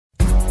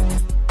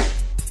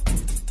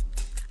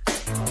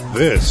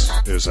This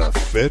is A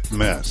Fit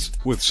Mess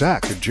with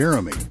Zach and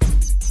Jeremy.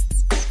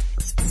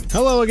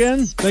 Hello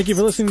again. Thank you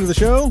for listening to the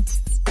show.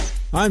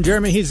 I'm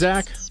Jeremy. He's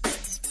Zach.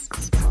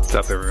 What's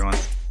up, everyone?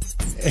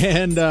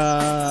 And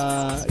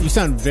you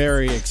sound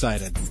very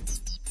excited.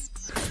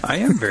 I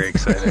am very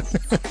excited.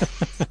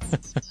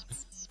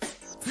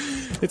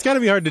 It's got to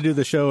be hard to do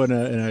the show in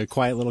a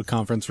quiet little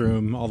conference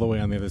room all the way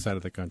on the other side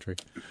of the country.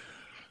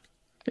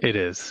 It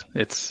is.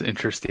 It's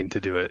interesting to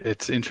do it.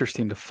 It's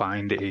interesting to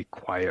find a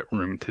quiet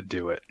room to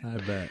do it. I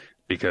bet.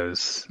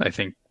 Because I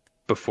think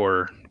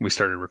before we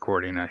started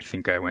recording, I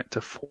think I went to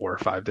 4 or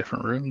 5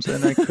 different rooms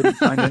and I couldn't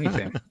find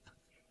anything.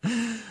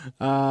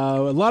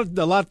 A lot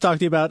to talk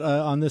to you about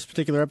on this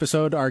particular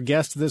episode. Our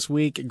guest this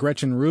week,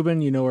 Gretchen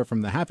Rubin. You know her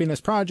from the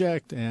Happiness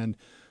Project and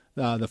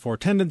the 4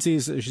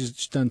 Tendencies.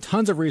 She's done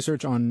tons of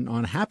research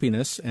on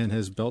happiness and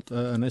has built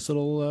a nice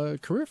little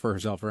career for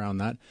herself around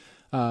that.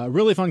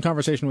 Really fun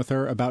conversation with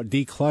her about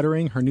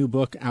decluttering. Her new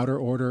book, Outer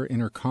Order,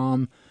 Inner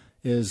Calm,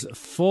 is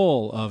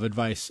full of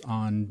advice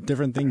on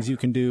different things you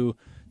can do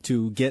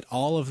to get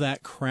all of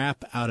that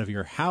crap out of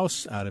your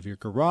house, out of your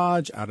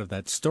garage, out of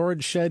that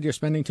storage shed you're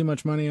spending too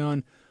much money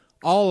on,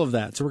 all of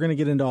that. So we're going to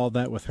get into all of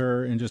that with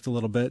her in just a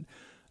little bit.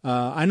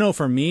 I know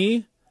for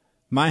me,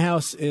 my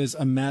house is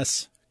a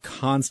mess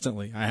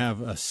constantly. I have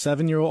a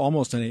 7-year-old,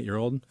 almost an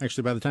 8-year-old.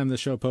 Actually, by the time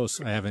this show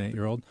posts, I have an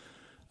 8-year-old.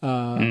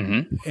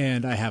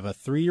 And I have a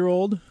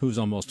 3-year-old who's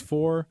almost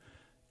 4,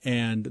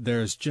 and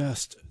there's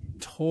just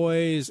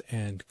toys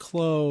and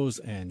clothes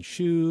and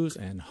shoes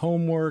and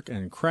homework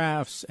and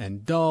crafts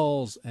and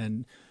dolls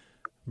and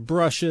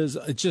brushes.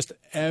 It's just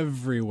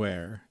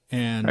everywhere.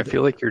 And I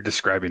feel like you're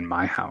describing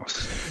my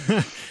house.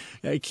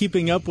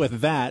 Keeping up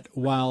with that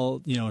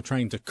while,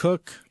 trying to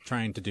cook,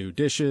 trying to do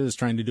dishes,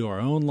 trying to do our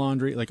own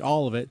laundry, like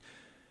all of it.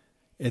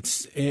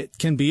 It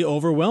can be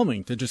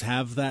overwhelming to just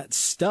have that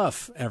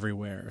stuff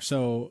everywhere.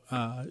 So,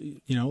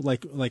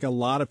 like a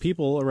lot of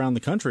people around the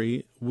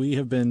country, we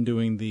have been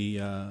doing the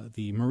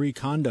Marie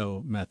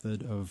Kondo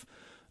method of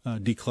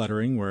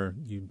decluttering, where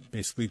you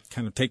basically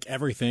kind of take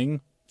everything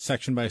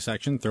section by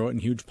section, throw it in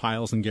huge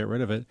piles and get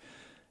rid of it.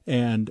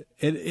 And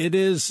it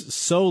is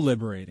so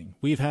liberating.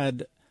 We've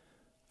had,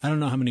 I don't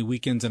know how many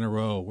weekends in a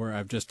row where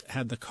I've just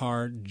had the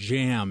car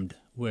jammed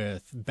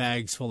with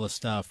bags full of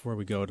stuff, where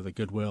we go to the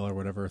Goodwill or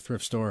whatever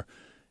thrift store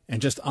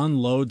and just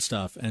unload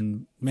stuff.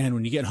 And man,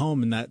 when you get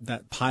home and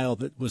that pile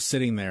that was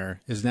sitting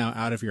there is now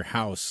out of your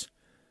house,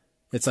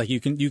 it's like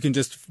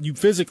you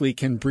physically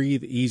can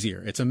breathe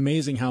easier. It's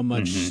amazing how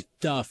much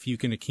stuff you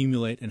can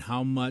accumulate and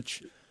how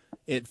much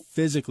it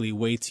physically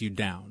weights you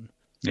down.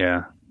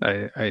 Yeah,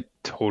 I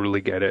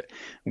totally get it.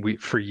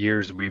 For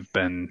years we've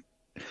been,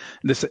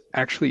 this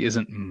actually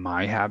isn't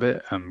my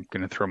habit. I'm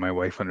going to throw my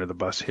wife under the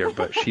bus here,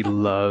 but she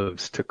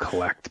loves to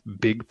collect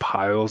big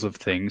piles of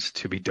things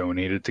to be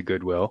donated to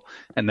Goodwill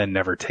and then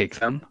never take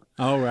them.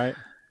 Oh, right.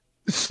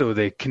 So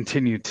they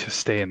continue to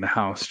stay in the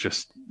house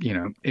just,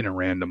 in a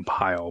random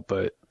pile.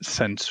 But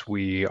since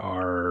we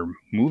are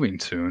moving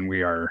soon,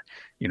 we are,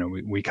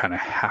 we kind of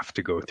have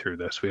to go through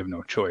this. We have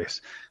no choice.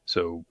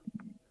 So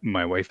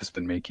my wife has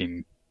been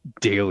making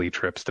daily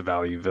trips to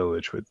Value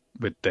Village with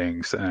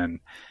things, and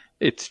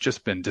it's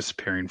just been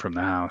disappearing from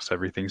the house.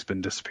 Everything's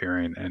been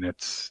disappearing, and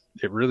it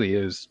really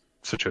is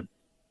such a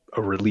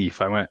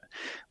relief. I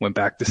went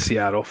back to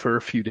Seattle for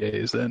a few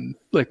days and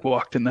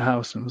walked in the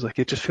house and was like,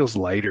 it just feels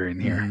lighter in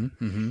here.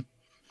 Mm-hmm, mm-hmm.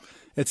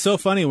 It's so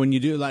funny when you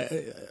do,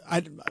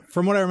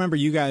 from what I remember,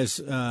 you guys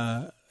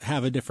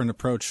have a different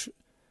approach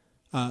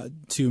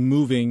to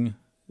moving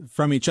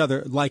from each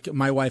other, like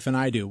my wife and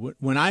I do.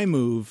 When I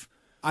move,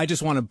 I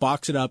just want to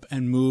box it up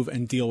and move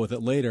and deal with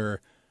it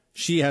later.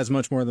 She has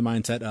much more the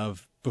mindset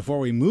of, before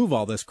we move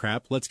all this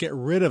crap, let's get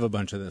rid of a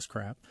bunch of this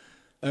crap.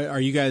 Are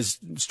you guys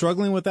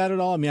struggling with that at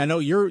all? I mean, I know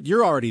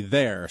you're already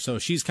there, so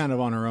she's kind of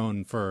on her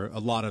own for a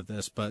lot of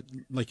this. But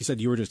like you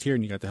said, you were just here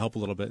and you got to help a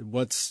little bit.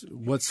 What's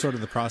sort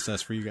of the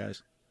process for you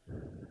guys?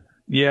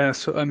 Yeah,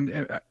 so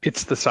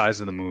it's the size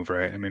of the move,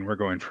 right? I mean, we're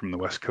going from the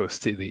West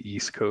Coast to the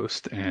East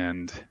Coast,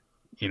 and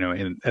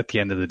at the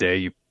end of the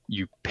day,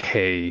 you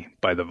pay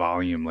by the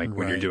volume, like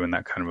when you're doing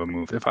that kind of a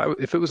move.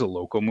 If it was a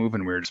local move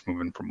and we were just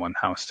moving from one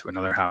house to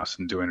another house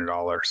and doing it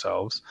all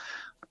ourselves,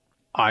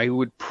 I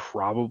would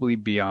probably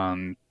be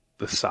on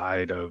the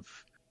side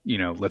of,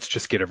 let's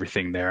just get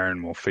everything there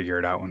and we'll figure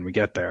it out when we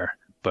get there.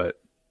 But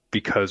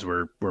because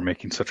we're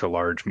making such a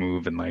large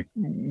move, and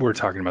we're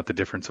talking about the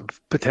difference of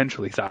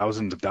potentially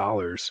thousands of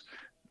dollars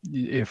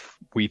if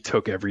we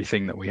took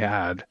everything that we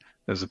had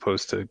as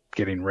opposed to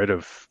getting rid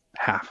of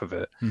half of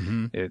it,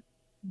 it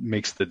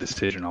makes the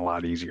decision a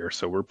lot easier.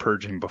 So we're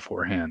purging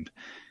beforehand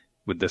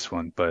with this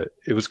one, but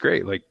it was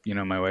great.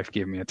 My wife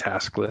gave me a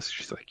task list.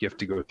 She's like, you have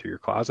to go through your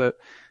closet.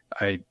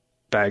 I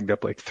bagged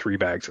up 3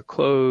 bags of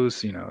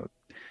clothes.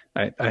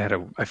 I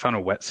found a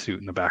wetsuit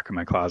in the back of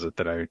my closet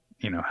that I,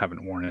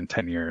 haven't worn in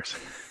 10 years,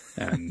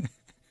 and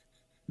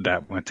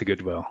that went to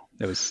Goodwill.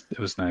 It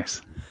was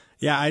nice.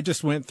 Yeah, I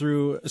just went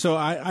through. So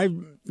I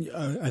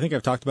think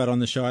I've talked about on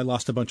the show, I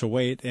lost a bunch of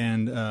weight,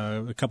 and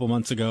a couple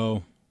months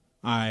ago,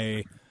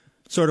 I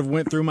sort of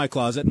went through my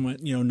closet and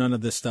went, none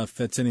of this stuff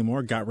fits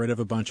anymore, got rid of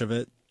a bunch of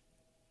it.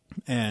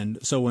 And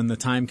so when the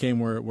time came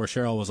where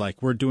Cheryl was like,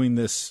 we're doing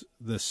this,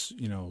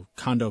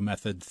 condo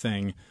method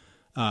thing,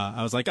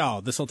 I was like,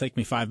 oh, this will take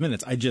me 5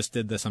 minutes. I just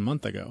did this a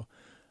month ago.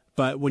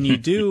 But when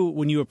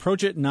you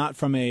approach it not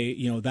from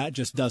a, that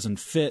just doesn't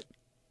fit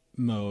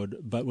mode,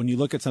 but when you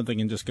look at something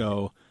and just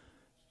go,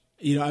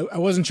 I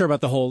wasn't sure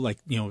about the whole, like,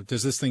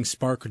 does this thing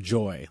spark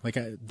joy? Like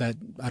I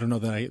don't know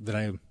that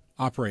I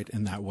operate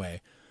in that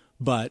way,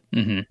 but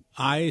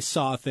I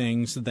saw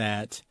things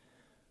that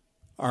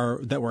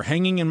were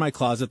hanging in my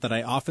closet that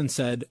I often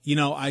said,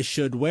 I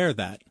should wear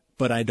that,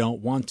 but I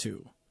don't want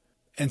to.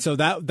 And so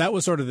that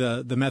was sort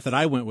of the method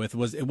I went with.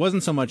 It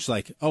wasn't so much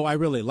like, oh, I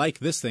really like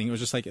this thing. It was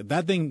just like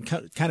that thing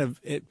kind of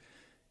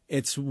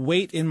it's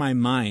weight in my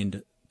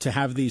mind to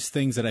have these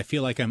things that I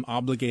feel like I'm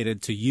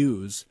obligated to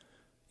use,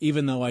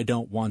 even though I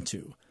don't want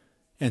to.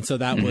 And so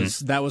that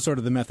was sort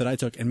of the method I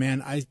took. And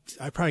man, I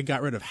probably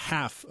got rid of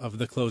half of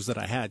the clothes that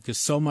I had, because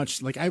so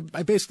much, like I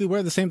basically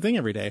wear the same thing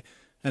every day,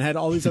 and had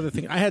all these other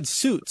things. I had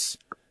suits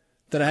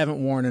that I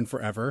haven't worn in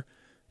forever,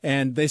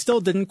 and they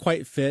still didn't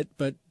quite fit,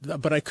 but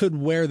I could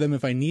wear them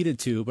if I needed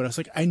to. But I was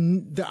like, I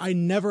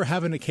never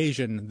have an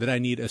occasion that I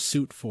need a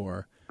suit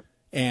for.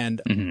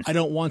 And I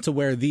don't want to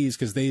wear these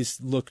because they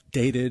look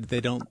dated. They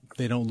don't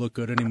look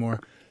good anymore.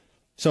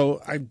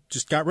 So I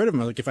just got rid of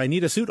them. Like, if I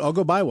need a suit, I'll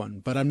go buy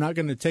one, but I'm not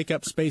going to take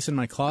up space in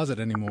my closet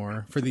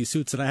anymore for these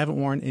suits that I haven't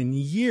worn in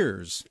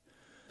years.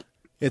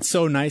 It's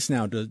so nice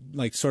now to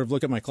like sort of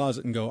look at my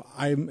closet and go,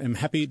 I am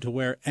happy to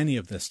wear any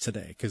of this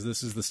today, because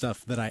this is the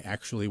stuff that I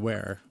actually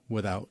wear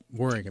without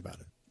worrying about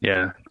it.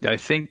 Yeah, I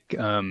think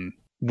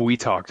we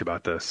talked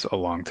about this a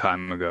long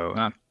time ago,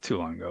 not too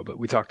long ago, but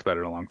we talked about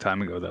it a long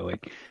time ago, that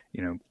like,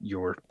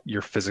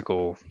 your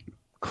physical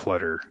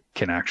clutter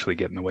can actually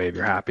get in the way of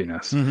your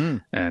happiness.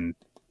 And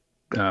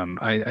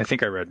I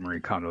think I read Marie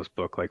Kondo's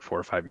book like 4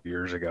 or 5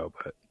 years ago,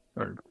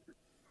 or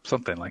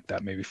something like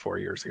that, maybe 4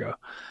 years ago.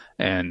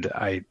 And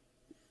I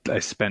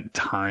spent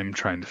time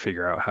trying to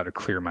figure out how to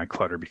clear my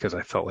clutter, because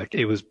I felt like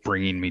it was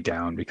bringing me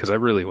down, because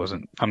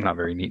I'm not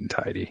very neat and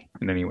tidy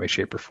in any way,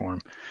 shape, or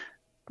form.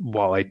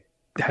 While I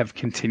have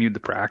continued the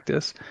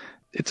practice,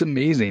 it's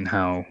amazing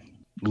how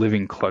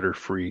living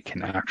clutter-free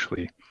can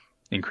actually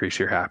increase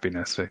your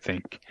happiness. I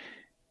think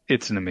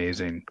it's an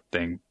amazing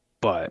thing.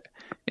 But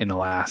in the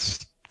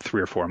last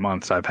 3 or 4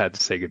 months, I've had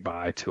to say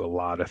goodbye to a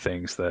lot of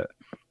things that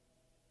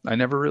I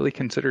never really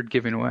considered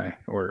giving away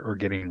or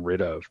getting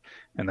rid of.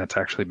 And that's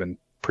actually been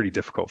pretty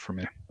difficult for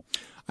me.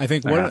 I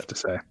have to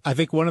say. I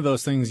think one of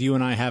those things you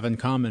and I have in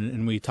common,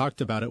 and we talked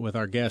about it with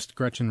our guest,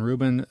 Gretchen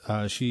Rubin.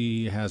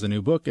 She has a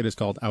new book. It is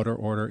called Outer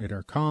Order,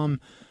 Inner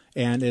Calm.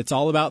 And it's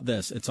all about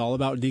this. It's all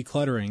about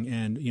decluttering.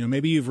 And,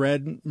 maybe you've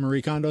read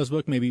Marie Kondo's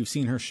book, maybe you've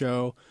seen her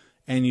show,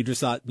 and you just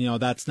thought,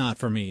 that's not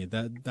for me.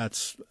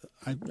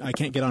 I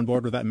can't get on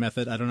board with that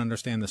method. I don't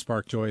understand the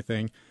spark joy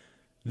thing.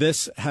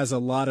 This has a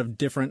lot of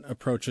different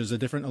approaches, a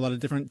lot of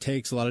different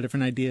takes, a lot of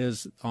different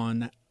ideas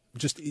on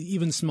just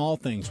even small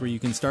things, where you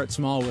can start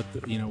small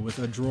with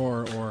a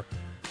drawer, or,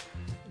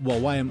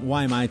 well, why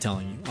am I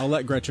telling you? I'll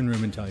let Gretchen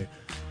Rubin tell you.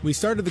 We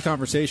started the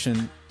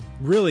conversation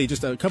really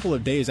just a couple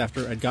of days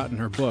after I'd gotten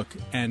her book,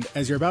 and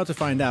as you're about to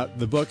find out,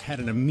 the book had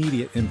an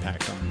immediate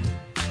impact on me.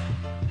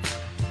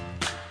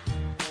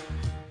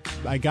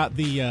 I got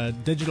the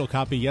digital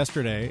copy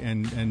yesterday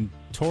and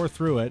tore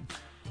through it.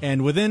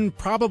 And within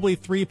probably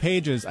 3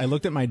 pages, I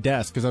looked at my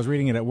desk because I was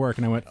reading it at work,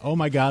 and I went, oh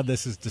my God,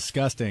 this is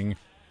disgusting.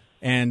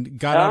 And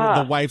got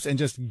out the wipes and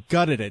just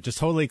gutted it, just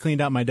totally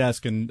cleaned out my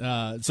desk. And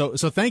so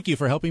thank you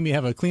for helping me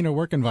have a cleaner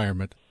work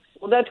environment.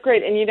 Well, that's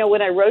great. And,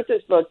 when I wrote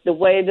this book, the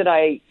way that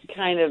I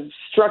kind of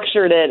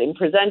structured it and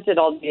presented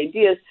all the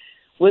ideas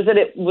was that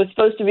it was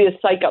supposed to be a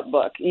psych-up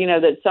book,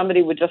 that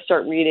somebody would just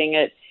start reading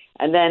it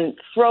and then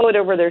throw it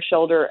over their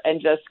shoulder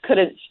and just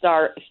couldn't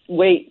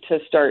wait to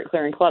start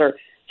clearing clutter.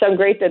 So I'm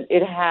great that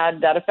it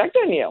had that effect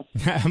on you.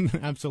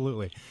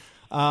 Absolutely.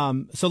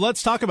 So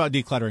let's talk about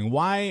decluttering.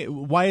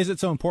 Why is it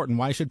so important?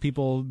 Why should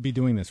people be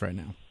doing this right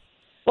now?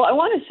 Well, I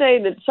want to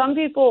say that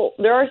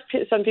there are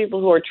some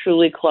people who are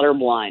truly clutter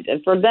blind,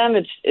 and for them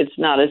it's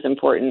not as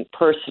important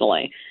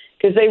personally,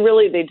 because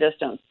they just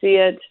don't see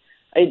it.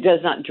 It does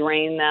not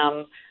drain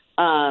them.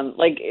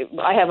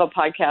 I have a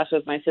podcast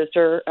with my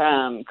sister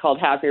called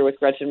Happier with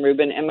Gretchen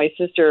Rubin, and my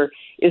sister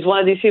is one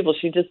of these people.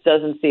 She just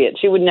doesn't see it.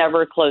 She would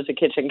never close a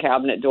kitchen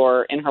cabinet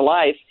door in her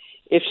life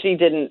if she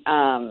didn't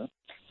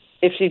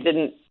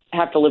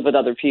have to live with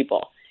other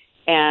people.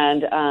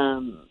 And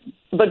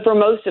but for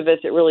most of us,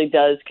 it really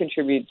does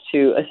contribute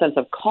to a sense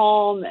of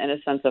calm and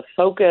a sense of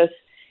focus,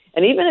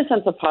 and even a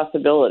sense of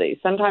possibility.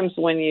 Sometimes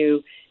when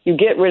you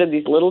get rid of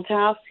these little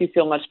tasks, you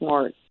feel much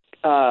more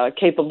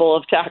capable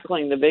of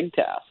tackling the big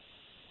tasks.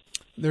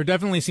 There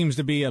definitely seems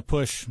to be a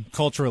push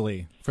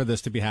culturally for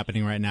this to be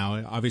happening right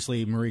now.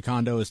 Obviously, Marie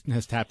Kondo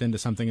has tapped into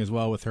something as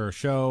well with her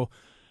show.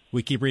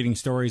 We keep reading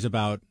stories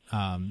about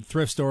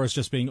thrift stores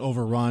just being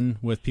overrun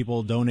with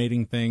people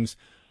donating things.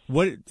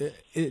 What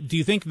do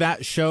you think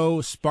that show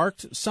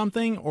sparked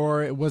something,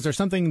 or was there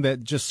something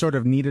that just sort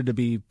of needed to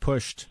be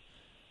pushed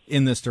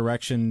in this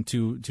direction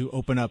to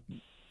open up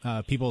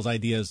people's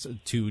ideas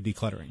to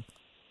decluttering?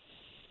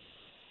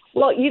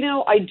 Well,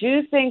 I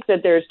do think that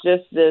there's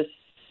just this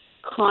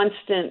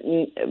constant,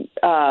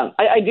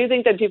 I do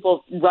think that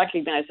people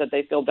recognize that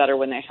they feel better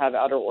when they have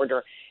outer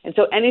order. And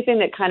so anything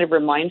that kind of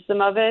reminds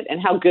them of it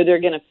and how good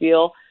they're going to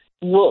feel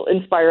will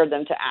inspire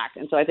them to act.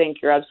 And so I think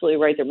you're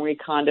absolutely right that Marie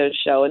Kondo's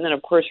show, and then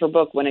of course her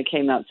book when it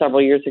came out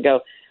several years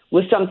ago,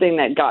 was something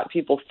that got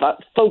people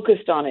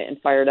focused on it and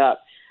fired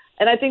up.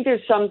 And I think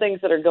there's some things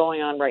that are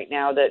going on right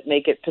now that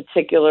make it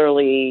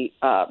particularly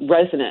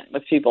resonant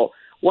with people.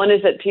 One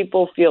is that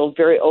people feel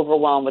very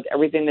overwhelmed with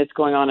everything that's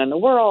going on in the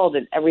world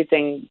and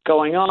everything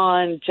going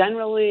on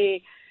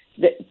generally,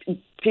 that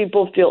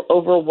people feel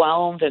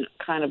overwhelmed and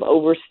kind of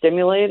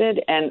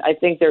overstimulated. And I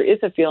think there is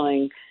a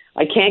feeling,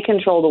 I can't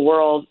control the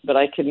world, but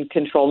I can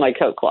control my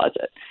coat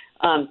closet.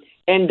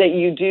 And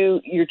that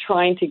you're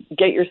trying to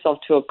get yourself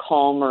to a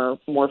calmer,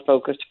 more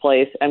focused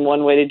place. And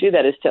one way to do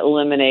that is to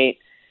eliminate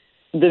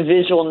the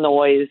visual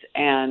noise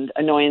and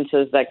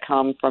annoyances that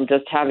come from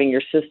just having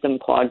your system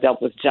clogged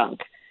up with junk.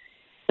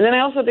 And then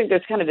I also think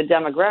there's kind of a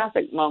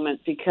demographic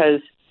moment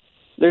because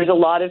there's a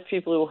lot of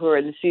people who are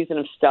in the season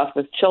of stuff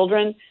with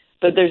children,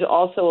 but there's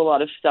also a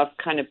lot of stuff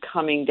kind of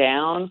coming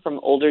down from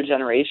older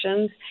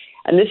generations.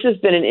 And this has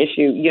been an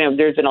issue.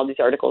 There's been all these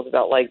articles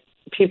about like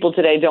people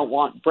today don't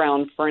want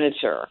brown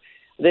furniture.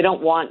 They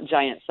don't want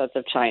giant sets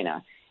of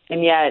china.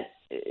 And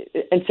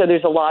so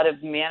there's a lot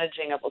of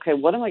managing of, okay,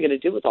 what am I going to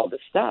do with all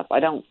this stuff? I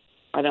don't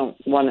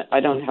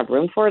have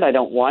room for it. I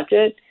don't want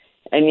it.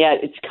 And yet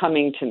it's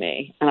coming to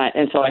me,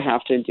 and so I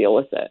have to deal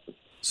with it.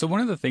 So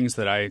one of the things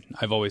that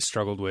I've always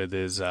struggled with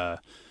is I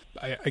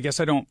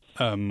guess I don't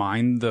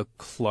mind the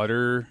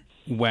clutter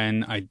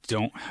when I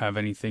don't have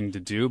anything to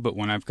do, but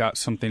when I've got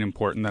something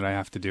important that I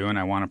have to do and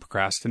I want to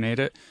procrastinate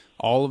it,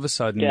 all of a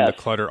sudden the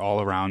clutter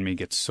all around me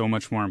gets so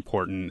much more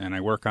important, and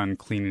I work on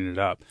cleaning it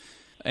up.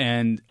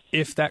 And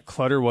if that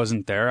clutter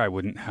wasn't there, I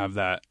wouldn't have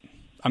that.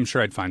 I'm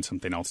sure I'd find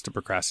something else to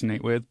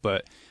procrastinate with,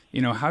 but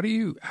how do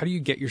you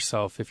get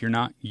yourself, if you're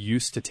not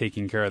used to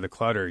taking care of the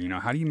clutter,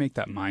 how do you make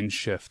that mind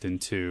shift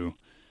into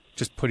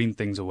just putting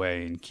things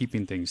away and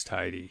keeping things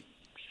tidy?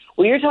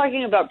 Well, you're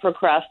talking about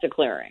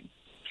procrasticlearing.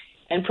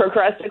 And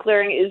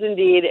procrasticlearing is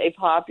indeed a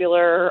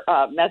popular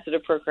method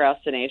of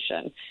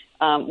procrastination,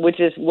 which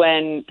is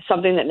when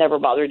something that never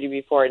bothered you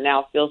before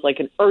now feels like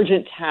an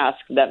urgent task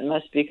that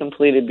must be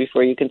completed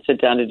before you can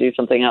sit down to do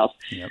something else.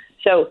 Yep.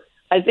 So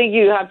I think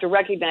you have to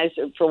recognize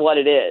it for what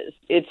it is.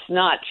 It's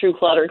not true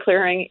clutter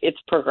clearing. It's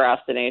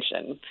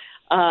procrastination.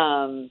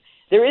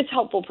 There is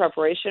helpful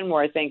preparation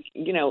where I think,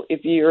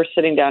 if you're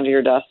sitting down to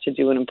your desk to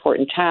do an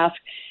important task,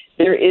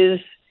 there is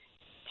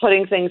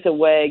putting things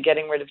away,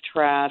 getting rid of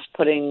trash,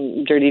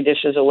 putting dirty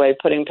dishes away,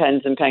 putting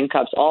pens and pen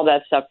cups, all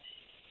that stuff,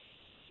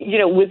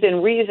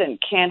 within reason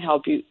can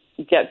help you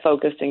get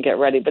focused and get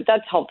ready. But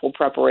that's helpful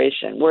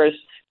preparation. Whereas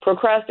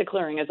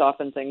procrastinating is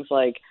often things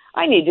like,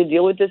 I need to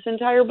deal with this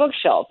entire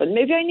bookshelf, and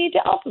maybe I need to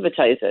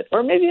alphabetize it,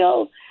 or maybe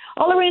I'll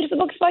arrange the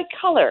books by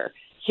color,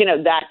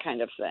 that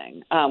kind of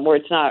thing, where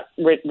it's not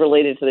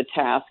related to the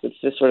task. It's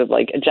just sort of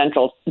like a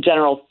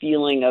general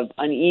feeling of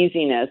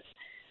uneasiness,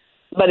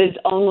 but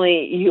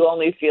you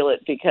only feel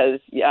it because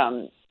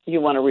you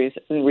want a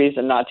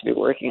reason not to be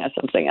working on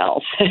something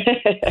else.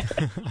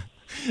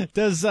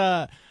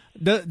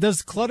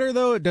 Does clutter,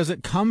 though, does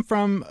it come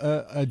from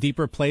a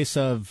deeper place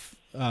of,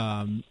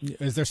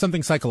 is there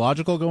something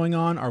psychological going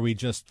on? Are we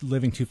just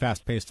living too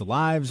fast-paced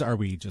lives? Are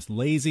we just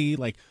lazy?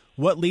 Like,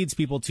 what leads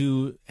people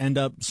to end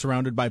up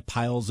surrounded by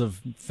piles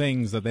of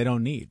things that they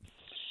don't need?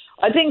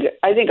 I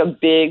think a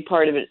big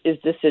part of it is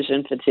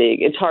decision fatigue.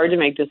 It's hard to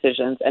make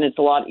decisions, and it's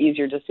a lot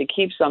easier just to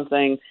keep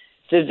something,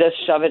 to just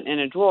shove it in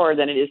a drawer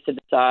than it is to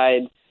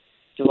decide,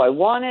 do I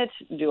want it?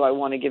 Do I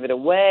want to give it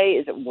away?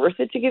 Is it worth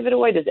it to give it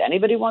away? Does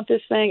anybody want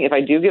this thing? If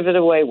I do give it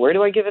away, where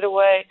do I give it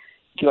away?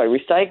 Do I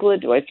recycle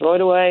it? Do I throw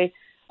it away?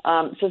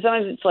 So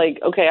sometimes it's like,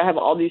 okay, I have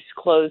all these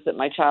clothes that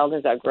my child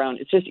has outgrown.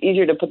 It's just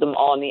easier to put them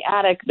all in the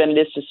attic than it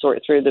is to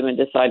sort through them and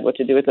decide what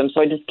to do with them. So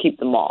I just keep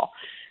them all.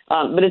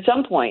 But at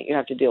some point you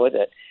have to deal with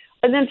it.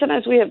 And then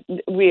sometimes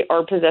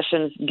our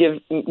possessions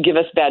give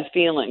us bad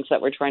feelings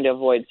that we're trying to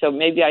avoid. So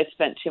maybe I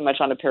spent too much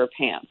on a pair of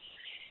pants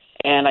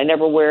and I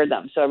never wear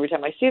them. So every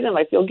time I see them,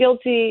 I feel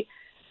guilty.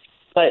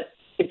 But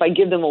if I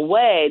give them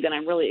away, then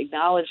I'm really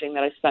acknowledging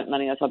that I spent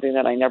money on something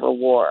that I never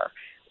wore.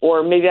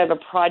 Or maybe I have a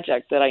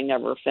project that I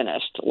never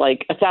finished,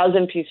 like a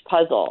 1,000-piece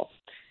puzzle.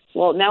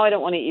 Well, now I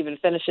don't want to even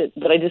finish it,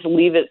 but I just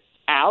leave it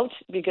out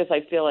because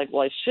I feel like,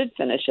 well, I should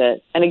finish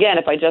it. And again,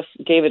 if I just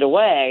gave it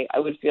away, I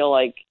would feel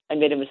like I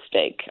made a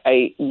mistake.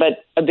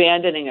 But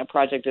abandoning a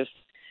project is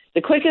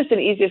the quickest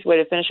and easiest way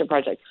to finish a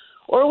project.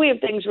 Or we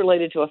have things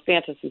related to a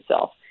fantasy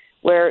self,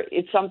 where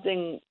it's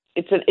something.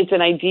 It's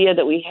an idea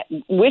that we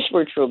wish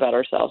were true about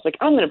ourselves. Like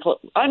I'm going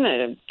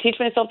to teach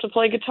myself to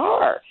play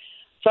guitar.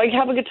 So I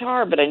have a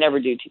guitar, but I never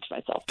do teach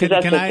myself. Can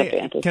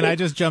I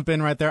just jump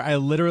in right there? I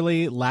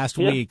literally last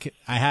week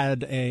I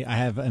had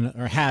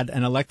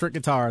an electric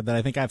guitar that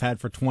I think I've had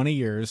for 20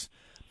 years,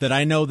 that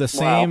I know the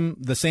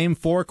same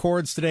 4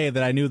 chords today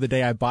that I knew the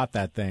day I bought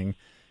that thing.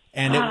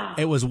 And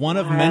it was one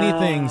of many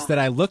things that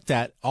I looked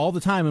at all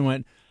the time and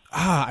went,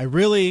 I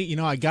really,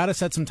 I got to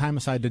set some time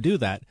aside to do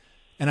that.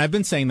 And I've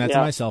been saying that to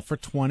myself for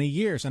 20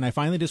 years. And I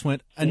finally just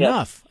went,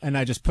 enough. And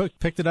I just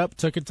picked it up,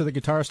 took it to the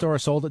guitar store,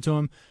 sold it to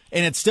him.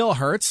 And it still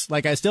hurts.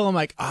 Like, I still am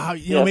like,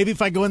 maybe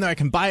if I go in there, I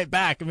can buy it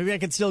back. Maybe I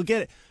can still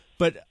get it.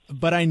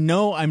 But I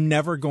know I'm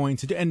never going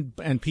to do.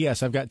 And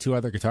P.S. I've got 2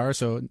 other guitars,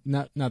 so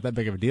not that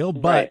big of a deal.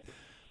 But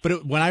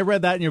when I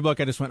read that in your book,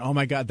 I just went, oh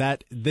my God,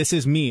 this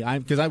is me.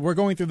 Because we're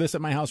going through this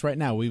at my house right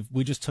now.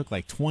 We just took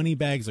like 20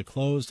 bags of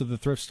clothes to the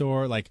thrift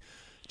store, like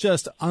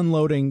just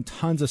unloading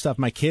tons of stuff.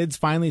 My kids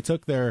finally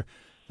took their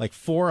like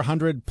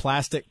 400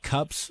 plastic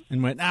cups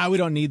and went, we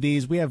don't need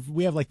these. We have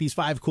like these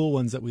 5 cool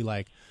ones that we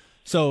like.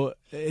 So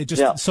it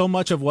just so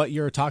much of what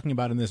you're talking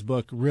about in this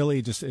book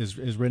really just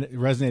is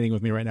resonating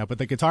with me right now. But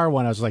the guitar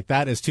one, I was like,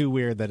 that is too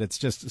weird that it's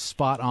just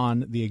spot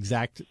on the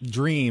exact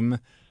dream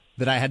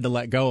that I had to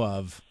let go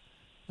of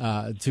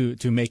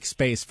to make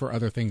space for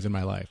other things in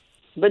my life.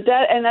 But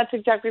that's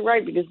exactly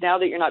right, because now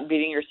that you're not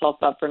beating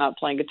yourself up for not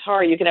playing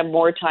guitar, you can have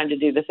more time to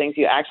do the things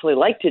you actually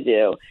like to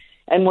do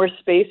and more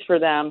space for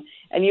them.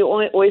 And you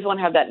always want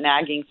to have that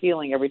nagging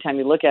feeling every time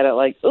you look at it,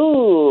 like,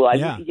 ooh,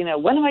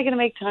 when am I going to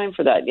make time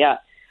for that?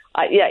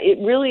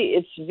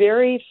 It's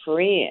very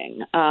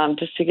freeing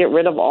just to get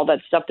rid of all that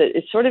stuff that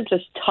it's sort of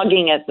just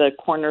tugging at the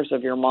corners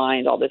of your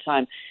mind all the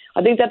time.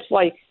 I think that's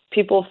why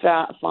people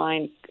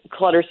find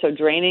clutter so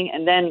draining,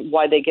 and then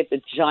why they get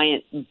the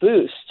giant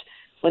boost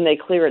when they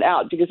clear it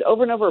out. Because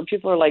over and over,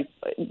 people are like,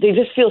 they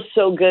just feel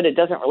so good, it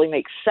doesn't really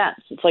make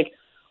sense. It's like,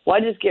 why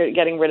just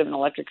getting rid of an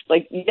electric?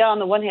 Like, on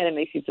the one hand, it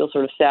makes you feel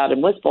sort of sad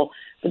and wistful.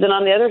 But then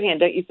on the other hand,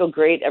 don't you feel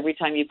great every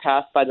time you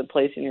pass by the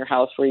place in your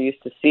house where you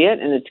used to see it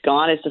and it's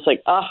gone? It's just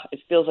like, it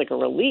feels like a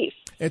relief.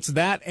 It's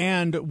that,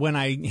 and when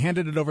I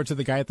handed it over to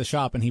the guy at the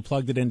shop and he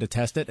plugged it in to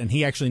test it and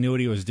he actually knew what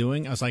he was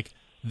doing, I was like,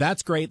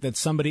 that's great that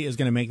somebody is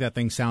going to make that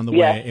thing sound the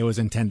way it was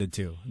intended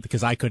to,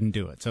 because I couldn't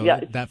do it. So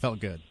that felt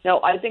good. No,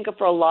 I think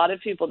for a lot of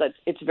people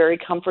it's very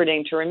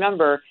comforting to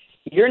remember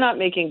you're not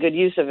making good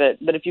use of it,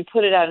 but if you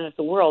put it out into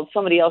the world,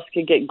 somebody else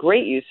could get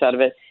great use out of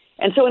it.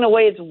 And so in a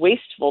way, it's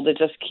wasteful to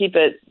just keep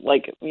it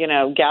like,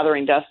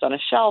 gathering dust on a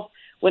shelf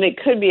when it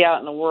could be out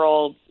in the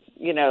world,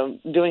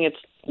 doing its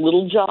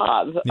little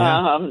job,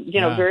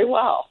 very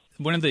well.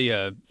 One of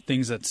the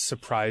things that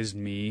surprised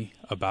me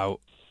about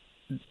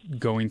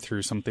going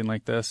through something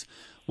like this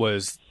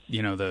was,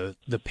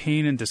 the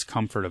pain and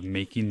discomfort of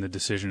making the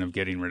decision of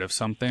getting rid of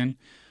something.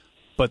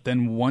 But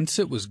then once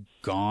it was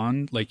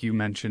gone, like you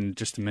mentioned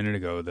just a minute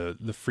ago,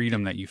 the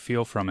freedom that you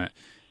feel from it,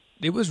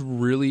 it was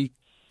really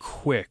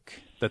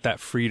quick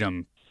that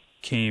freedom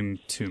came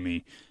to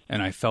me,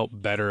 and I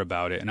felt better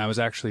about it. And I was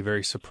actually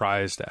very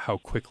surprised at how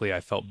quickly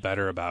I felt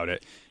better about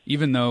it,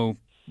 even though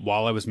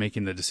while I was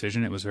making the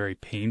decision, it was very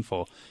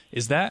painful.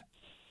 Is that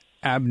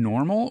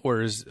abnormal,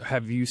 or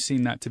have you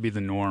seen that to be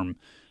the norm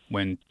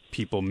when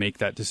people make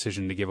that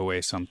decision to give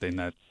away something,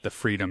 that the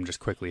freedom just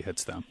quickly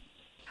hits them?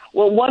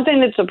 Well, one thing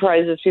that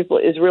surprises people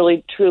is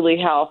really truly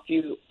how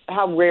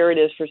rare it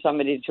is for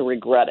somebody to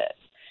regret it.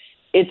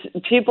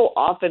 People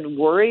often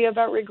worry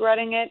about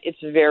regretting it. It's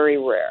very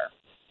rare.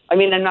 I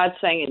mean, I'm not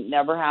saying it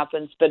never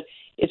happens, but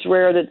it's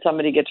rare that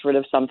somebody gets rid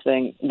of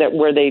something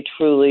where they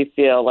truly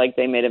feel like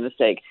they made a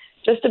mistake.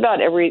 Just about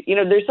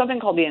there's something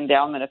called the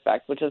endowment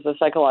effect, which is a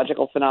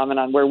psychological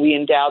phenomenon where we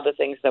endow the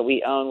things that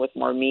we own with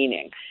more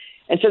meaning.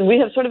 And so we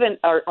have sort of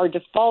our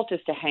default is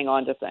to hang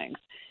on to things.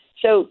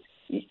 So,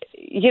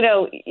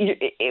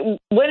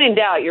 when in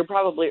doubt, you're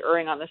probably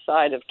erring on the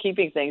side of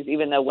keeping things,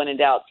 even though when in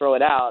doubt, throw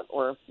it out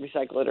or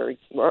recycle it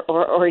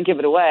or give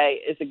it away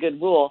is a good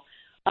rule.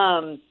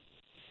 I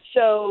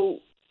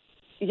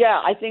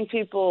think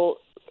people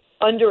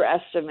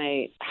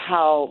underestimate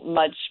how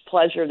much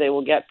pleasure they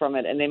will get from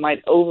it, and they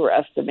might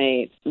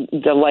overestimate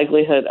the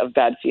likelihood of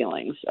bad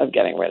feelings of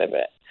getting rid of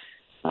it.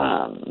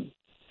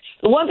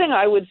 The one thing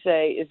I would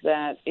say is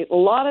that a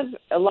lot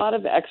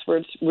of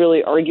experts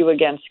really argue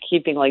against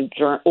keeping like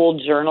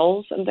old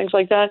journals and things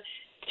like that.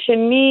 To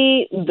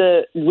me,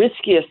 the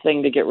riskiest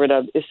thing to get rid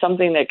of is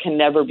something that can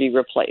never be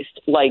replaced,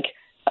 like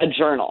a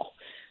journal.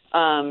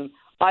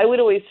 I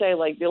would always say,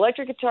 like, the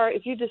electric guitar,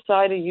 if you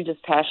decided you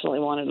just passionately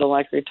wanted an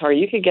electric guitar,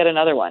 you could get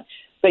another one,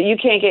 but you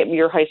can't get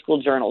your high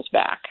school journals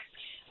back.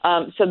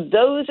 So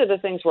those are the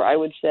things where I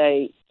would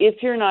say,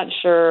 if you're not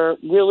sure,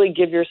 really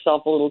give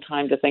yourself a little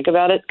time to think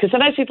about it. Because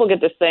sometimes people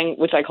get this thing,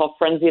 which I call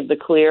frenzy of the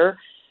clear,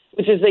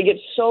 which is they get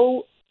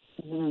so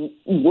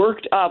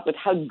worked up with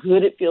how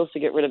good it feels to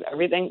get rid of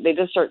everything, they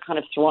just start kind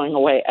of throwing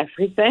away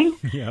everything.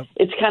 Yep.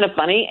 It's kind of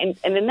funny.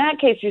 And in that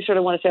case, you sort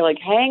of want to say, like,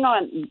 hang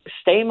on,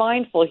 stay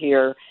mindful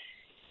here.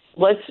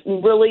 Let's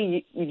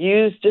really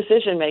use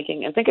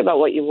decision-making and think about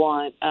what you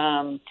want.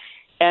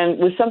 And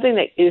with something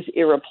that is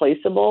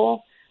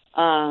irreplaceable,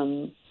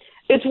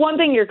 It's one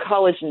thing your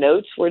college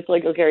notes where it's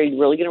like, okay, are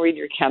you really going to read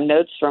your chem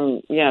notes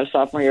from,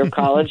 sophomore year of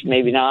college?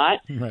 Maybe not.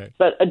 Right.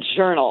 But a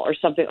journal or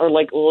something, or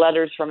like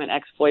letters from an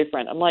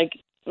ex-boyfriend. I'm like,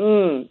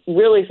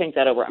 really think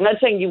that over. I'm not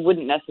saying you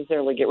wouldn't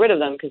necessarily get rid of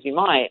them, because you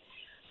might,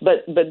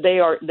 but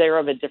they're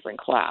of a different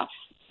class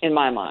in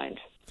my mind.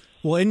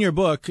 Well, in your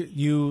book,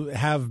 you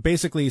have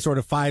basically sort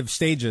of 5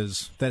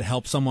 stages that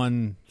help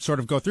someone sort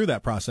of go through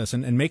that process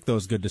and make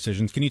those good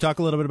decisions. Can you talk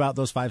a little bit about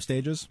those 5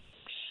 stages?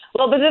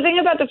 Well, but the thing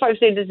about the 5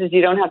 stages is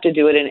you don't have to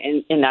do it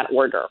in that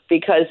order,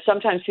 because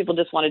sometimes people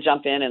just want to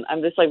jump in, and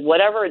I'm just like,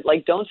 whatever,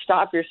 like, don't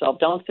stop yourself.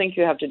 Don't think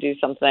you have to do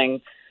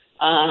something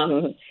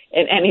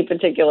in any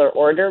particular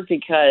order,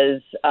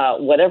 because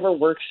whatever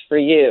works for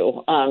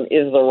you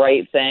is the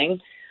right thing.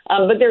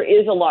 But there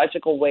is a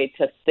logical way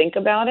to think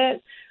about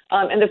it.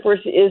 And the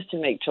first is to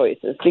make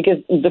choices, because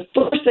the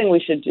first thing we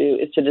should do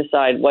is to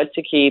decide what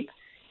to keep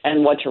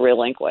and what to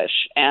relinquish.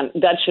 And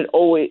that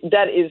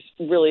is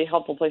really a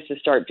helpful place to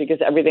start,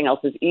 because everything else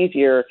is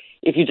easier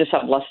if you just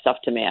have less stuff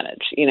to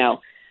manage,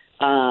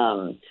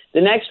 The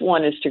next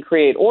one is to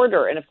create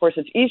order. And of course,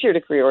 it's easier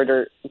to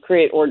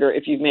create order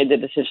if you've made the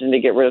decision to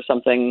get rid of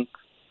something,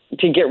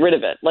 to get rid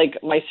of it.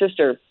 Like my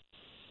sister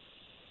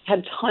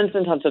had tons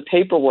and tons of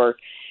paperwork,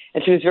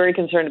 and she was very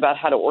concerned about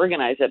how to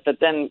organize it. But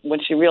then when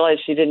she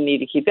realized she didn't need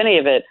to keep any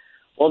of it,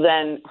 well,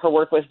 then her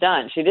work was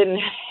done. She didn't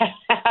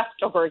have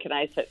to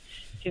organize it.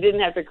 She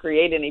didn't have to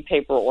create any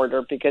paper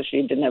order because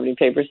she didn't have any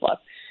papers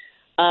left.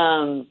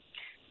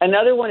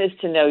 Another one is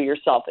to know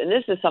yourself. And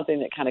this is something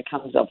that kind of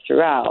comes up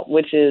throughout,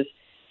 which is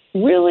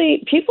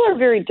really people are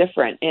very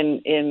different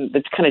in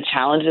the kind of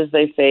challenges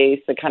they face,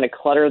 the kind of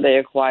clutter they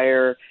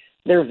acquire,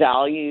 their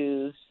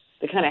values,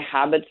 the kind of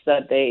habits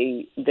that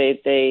they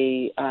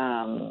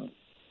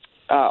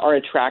are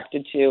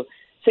attracted to.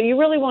 So you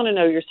really want to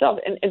know yourself.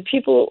 And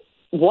people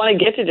want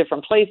to get to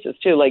different places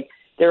too. Like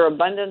there are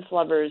abundance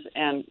lovers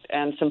and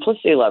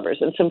simplicity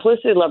lovers. And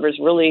simplicity lovers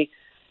really,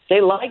 they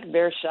like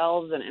bare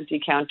shelves and empty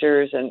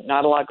counters and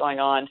not a lot going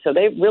on. So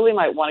they really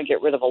might want to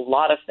get rid of a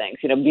lot of things,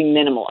 be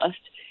minimalist.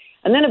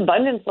 And then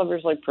abundance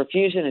lovers like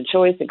profusion and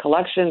choice and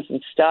collections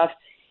and stuff.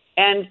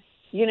 And,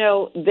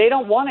 they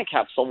don't want a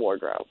capsule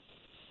wardrobe.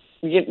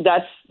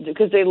 That's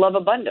because they love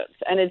abundance.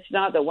 And it's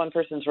not that one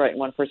person's right and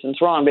one person's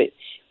wrong, but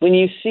when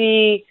you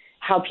see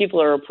how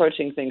people are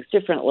approaching things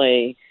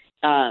differently,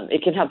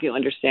 it can help you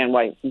understand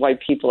why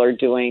people are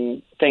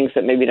doing things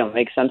that maybe don't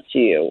make sense to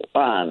you.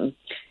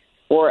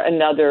 Or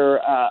another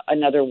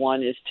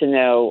one is to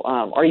know,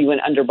 are you an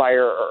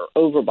underbuyer or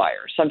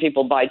overbuyer? Some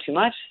people buy too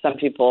much. Some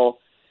people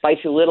buy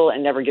too little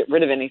and never get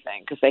rid of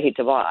anything because they hate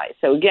to buy.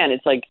 So again,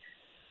 it's like,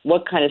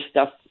 what kind of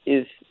stuff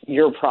is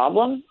your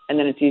problem? And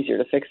then it's easier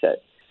to fix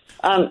it.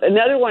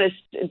 Another one is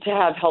to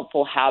have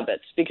helpful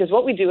habits, because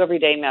what we do every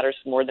day matters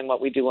more than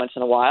what we do once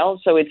in a while.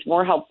 So it's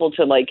more helpful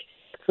to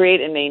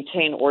create and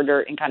maintain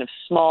order in kind of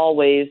small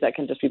ways that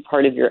can just be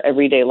part of your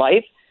everyday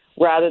life,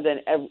 rather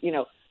than,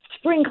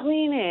 spring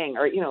cleaning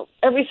or,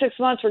 every 6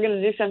 months we're going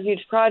to do some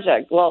huge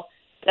project. Well,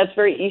 that's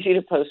very easy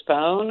to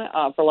postpone.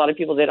 For a lot of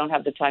people, they don't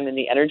have the time and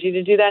the energy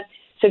to do that.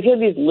 So if you have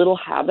these little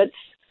habits,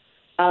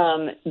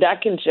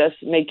 that can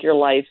just make your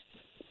life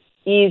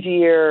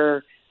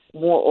easier,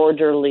 more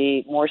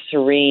orderly, more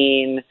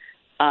serene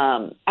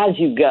as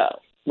you go,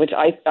 which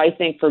I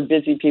think for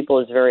busy people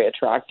is very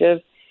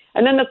attractive.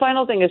 And then the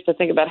final thing is to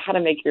think about how to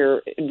make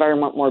your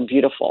environment more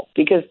beautiful,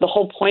 because the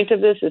whole point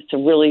of this is to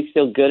really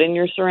feel good in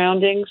your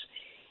surroundings.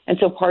 And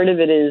so part of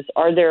it is,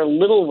 are there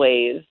little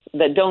ways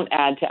that don't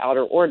add to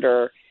outer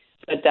order,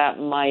 but that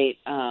might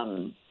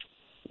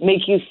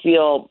make you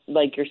feel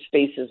like your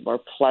space is more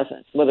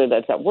pleasant, whether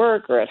that's at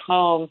work or at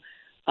home,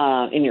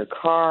 in your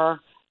car.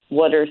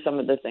 What are some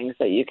of the things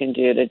that you can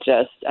do to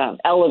just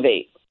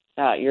elevate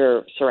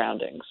your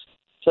surroundings?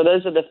 So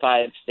those are the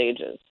 5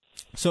 stages.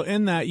 So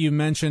in that, you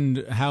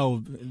mentioned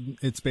how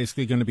it's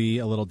basically going to be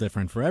a little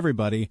different for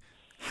everybody.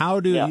 How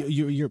do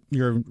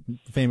you're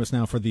famous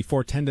now for the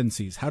 4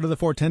 tendencies. How do the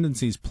 4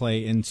 tendencies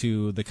play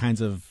into the kinds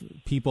of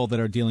people that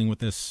are dealing with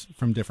this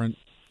from different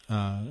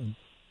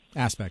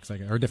aspects,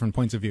 or different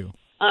points of view?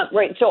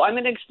 Right. So I'm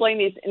going to explain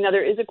these. Now,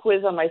 there is a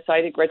quiz on my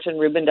site at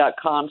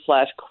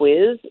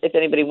GretchenRubin.com/quiz. If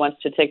anybody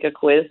wants to take a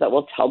quiz that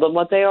will tell them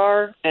what they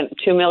are. And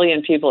 2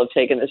 million people have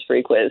taken this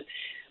free quiz.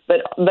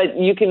 But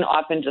you can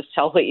often just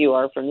tell what you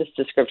are from this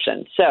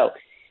description. So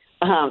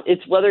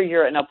it's whether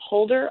you're an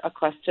upholder, a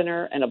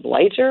questioner, an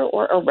obliger,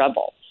 or a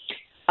rebel.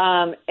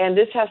 And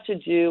this has to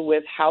do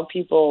with how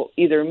people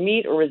either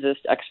meet or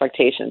resist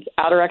expectations.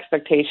 Outer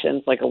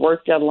expectations like a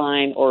work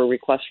deadline or a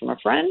request from a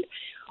friend,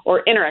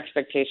 or inner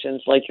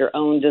expectations like your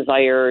own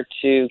desire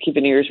to keep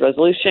a New Year's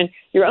resolution,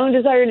 your own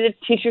desire to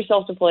teach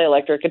yourself to play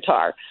electric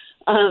guitar.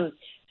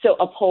 So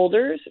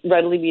upholders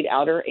readily meet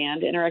outer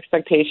and inner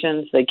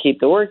expectations. They keep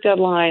the work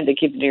deadline. They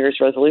keep the New Year's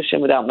resolution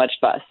without much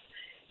fuss.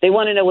 They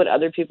want to know what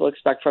other people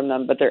expect from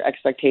them, but their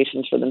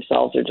expectations for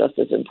themselves are just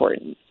as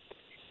important.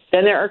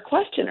 Then there are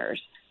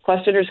questioners.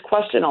 Questioners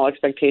question all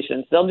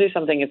expectations. They'll do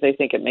something if they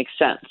think it makes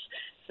sense.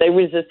 They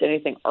resist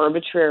anything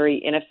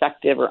arbitrary,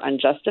 ineffective, or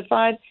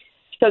unjustified,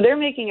 So they're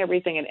making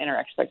everything an inner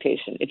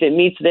expectation. If it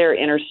meets their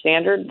inner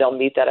standard, they'll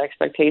meet that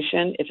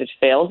expectation. If it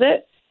fails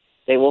it,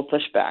 they will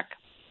push back.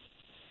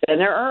 Then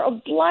there are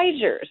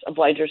obligers.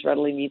 Obligers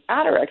readily meet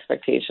outer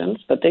expectations,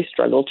 but they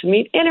struggle to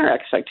meet inner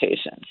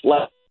expectations.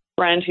 Like a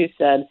friend who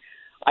said,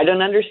 I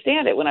don't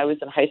understand it. When I was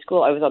in high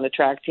school, I was on the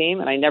track team,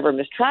 and I never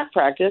missed track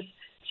practice,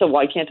 so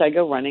why can't I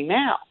go running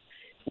now?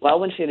 Well,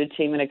 when she had a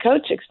team and a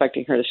coach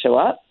expecting her to show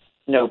up,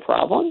 no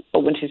problem.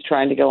 But when she's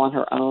trying to go on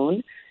her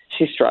own,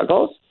 she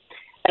struggles.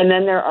 And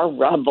then there are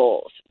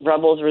rebels.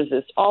 Rebels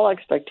resist all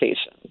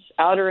expectations,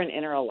 outer and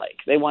inner alike.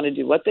 They want to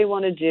do what they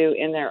want to do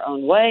in their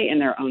own way, in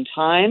their own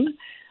time.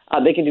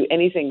 They can do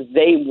anything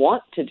they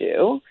want to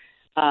do.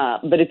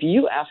 But if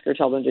you ask or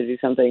tell them to do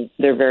something,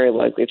 they're very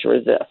likely to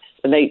resist.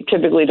 And they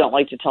typically don't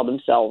like to tell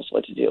themselves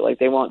what to do. Like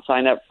they won't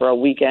sign up for a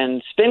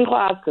weekend spin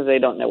class because they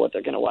don't know what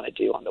they're going to want to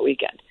do on the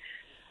weekend.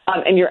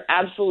 And you're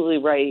absolutely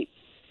right.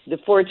 The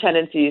four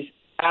tendencies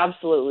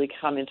absolutely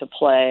come into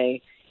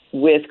play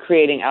with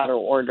creating outer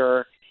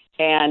order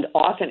and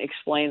often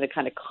explain the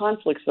kind of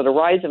conflicts that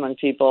arise among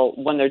people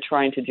when they're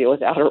trying to deal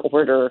with outer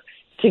order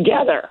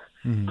together,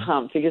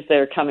 because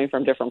they're coming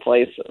from different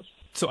places.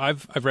 So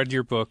I've read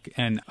your book,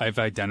 and I've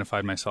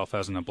identified myself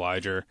as an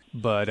obliger,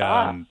 but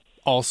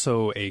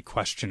also a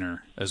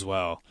questioner as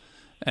well.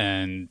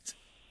 And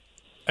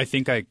I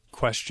think I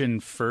question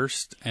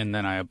first, and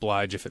then I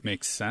oblige if it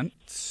makes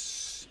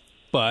sense.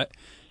 But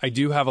I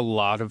do have a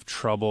lot of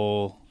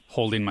trouble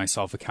holding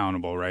myself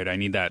accountable, right? I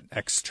need that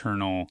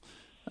external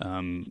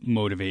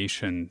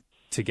motivation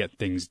to get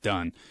things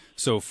done.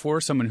 So for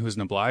someone who's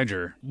an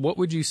obliger, what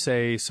would you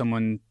say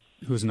someone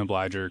who's an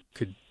obliger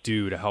could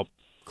do to help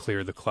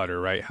clear the clutter,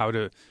 right? How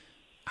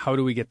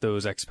do we get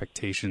those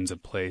expectations in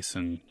place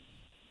and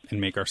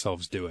make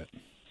ourselves do it?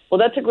 Well,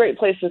 that's a great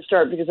place to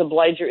start because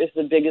obliger is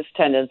the biggest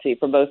tendency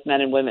for both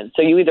men and women.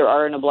 So you either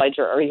are an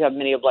obliger or you have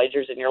many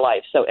obligers in your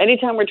life. So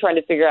anytime we're trying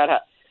to figure out how,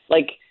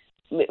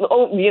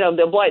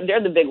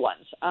 they're the big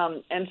ones.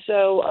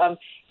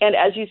 And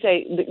as you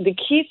say, the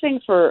key thing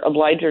for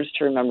obligers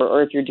to remember,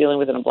 or if you're dealing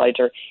with an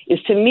obliger, is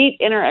to meet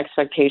inner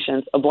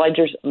expectations.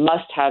 Obligers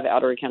must have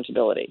outer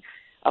accountability.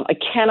 I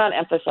cannot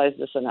emphasize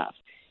this enough.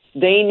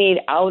 They need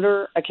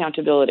outer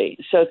accountability.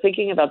 So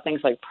thinking about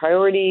things like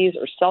priorities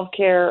or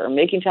self-care or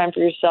making time for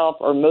yourself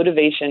or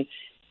motivation,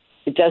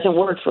 it doesn't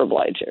work for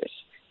obligers.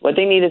 What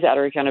they need is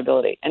outer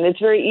accountability. And it's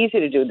very easy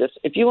to do this.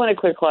 If you want to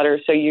clear clutter,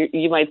 so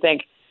you might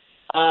think,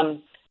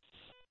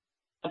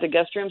 the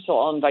guest room, so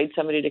I'll invite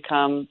somebody to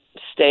come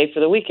stay for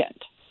the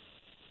weekend.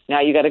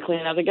 Now you got to clean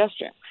out the guest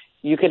room.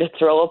 You could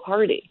throw a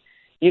party.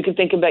 You could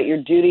think about your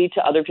duty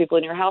to other people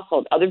in your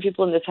household. Other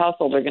people in this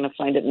household are going to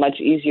find it much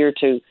easier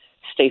to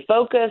stay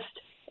focused,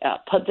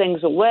 put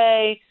things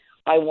away.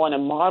 I want to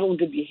model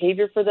good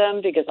behavior for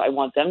them because I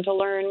want them to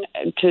learn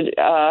to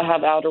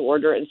have outer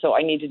order, and so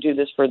I need to do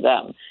this for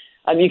them.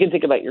 You can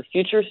think about your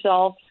future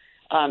self.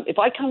 If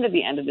I come to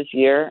the end of this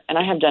year and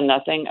I have done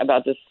nothing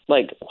about this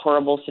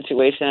horrible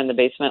situation in the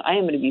basement, I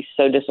am going to be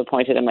so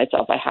disappointed in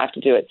myself. I have to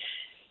do it.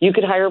 You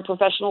could hire a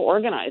professional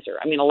organizer.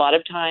 I mean, a lot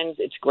of times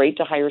it's great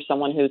to hire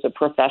someone who's a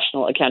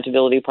professional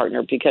accountability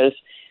partner because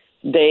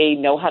they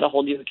know how to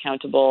hold you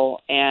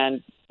accountable,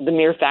 and the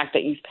mere fact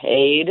that you've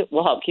paid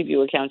will help keep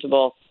you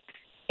accountable.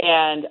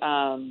 And,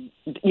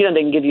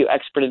 they can give you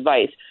expert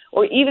advice.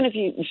 Or even if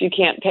you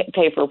can't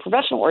pay for a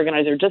professional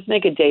organizer, just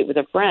make a date with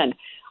a friend.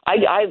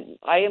 I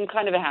am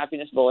kind of a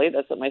happiness bully.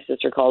 That's what my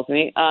sister calls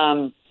me.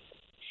 And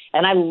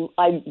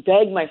I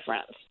beg my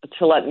friends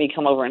to let me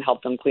come over and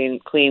help them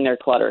clean their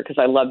clutter because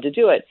I love to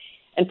do it.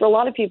 And for a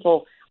lot of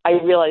people, I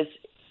realize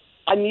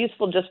I'm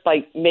useful just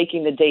by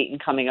making the date and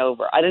coming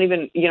over. I don't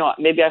even,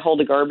 maybe I hold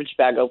a garbage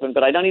bag open,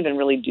 but I don't even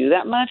really do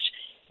that much.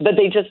 But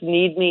they just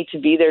need me to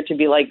be there to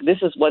be like, this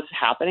is what's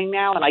happening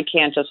now, and I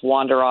can't just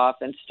wander off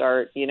and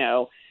start,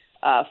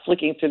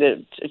 flicking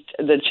through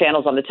the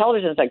channels on the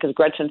television set because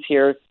Gretchen's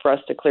here for us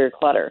to clear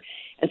clutter.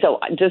 And so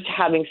just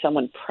having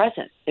someone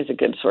present is a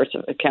good source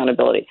of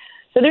accountability.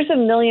 So there's a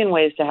million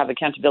ways to have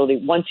accountability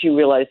once you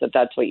realize that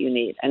that's what you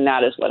need, and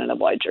that is what an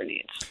obliger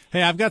needs.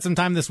 Hey, I've got some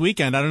time this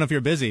weekend. I don't know if you're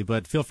busy,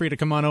 but feel free to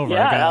come on over.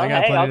 Yeah, I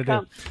got plenty to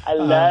come. do. I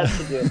love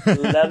to do it.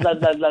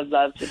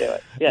 Love to do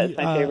it. Yeah, it's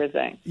my favorite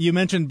thing. You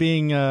mentioned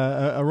being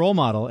a role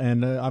model,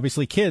 and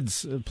obviously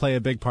kids play a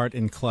big part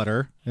in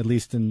clutter, at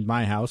least in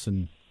my house,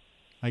 and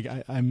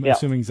I'm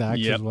assuming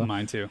Zach's as well.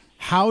 Mine too.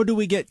 How do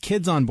we get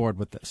kids on board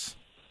with this?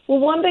 Well,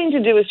 one thing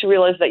to do is to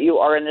realize that you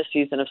are in this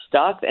season of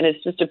stuff, and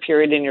it's just a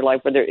period in your life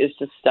where there is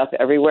just stuff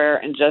everywhere,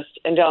 and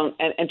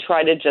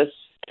try to just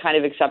kind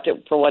of accept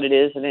it for what it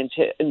is and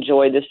to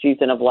enjoy the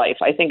season of life.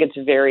 I think it's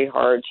very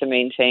hard to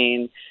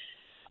maintain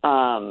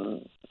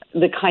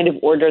the kind of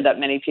order that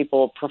many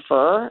people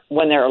prefer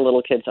when there are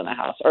little kids in the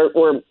house,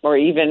 or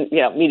even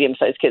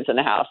medium-sized kids in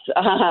the house.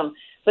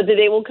 But the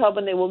day will come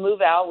and they will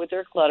move out with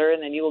their clutter,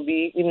 and then you will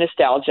be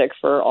nostalgic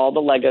for all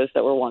the Legos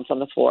that were once on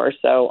the floor.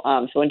 So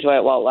enjoy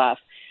it while it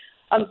lasts.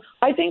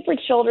 I think for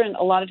children,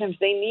 a lot of times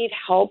they need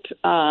help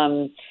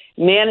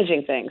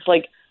managing things.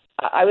 Like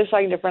I was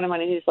talking to a friend of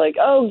mine, and he's like,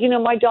 "Oh,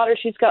 my daughter,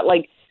 she's got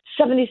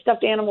 70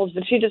 stuffed animals,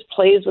 but she just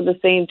plays with the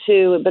same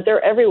two, but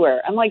they're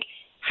everywhere. I'm like,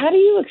 how do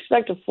you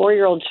expect a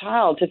 4-year-old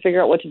child to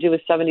figure out what to do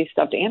with 70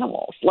 stuffed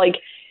animals? Like,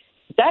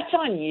 that's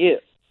on you,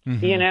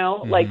 you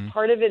know? Like,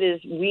 part of it is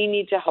we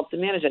need to help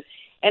them manage it.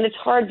 And it's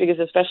hard because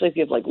especially if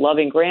you have, like,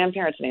 loving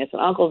grandparents and aunts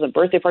and uncles and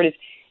birthday parties,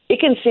 it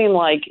can seem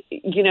like,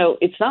 you know,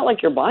 it's not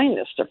like you're buying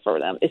this stuff for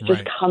them. It's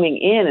just coming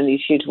in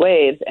these huge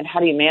waves, and how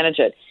do you manage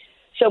it?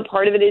 So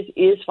part of it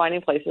is finding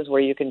places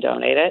where you can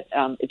donate it.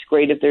 It's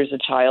great if there's a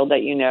child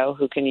that you know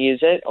who can use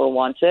it or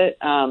wants it.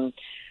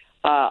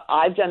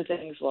 I've done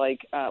things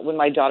like when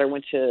my daughter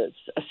went to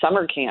a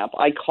summer camp,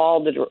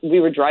 we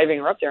were driving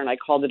her up there, and I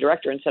called the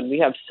director and said, we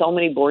have so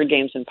many board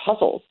games and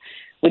puzzles.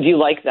 Would you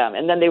like them?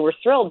 And then they were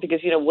thrilled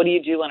because, you know, what do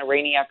you do on a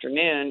rainy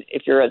afternoon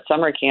if you're at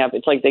summer camp?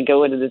 It's like they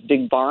go into this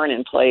big barn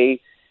and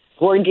play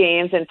board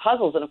games and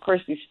puzzles. And, of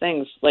course, these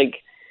things, like,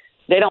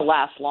 they don't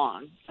last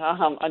long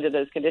under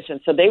those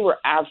conditions. So they were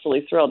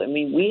absolutely thrilled. I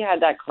mean, we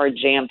had that car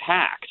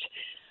jam-packed.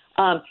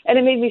 And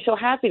it made me so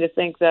happy to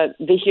think that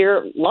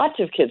lots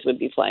of kids would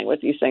be playing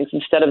with these things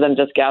instead of them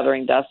just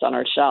gathering dust on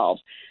our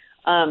shelves.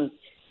 And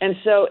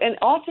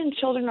often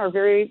children are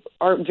very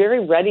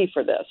ready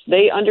for this.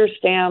 They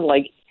understand,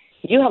 like,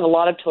 you have a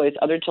lot of toys.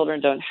 Other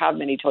children don't have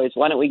many toys.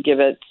 Why don't we give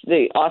it?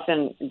 They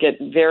often they're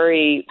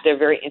very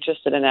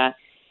interested in that.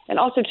 And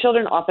also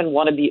children often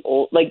want to be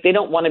old, like they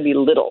don't want to be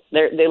little.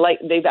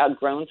 They've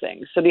outgrown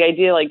things. So the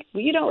idea, like,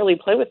 well, you don't really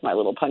play with My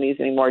Little Ponies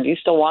anymore. Do you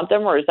still want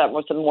them, or is that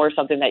more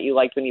something that you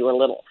liked when you were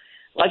little?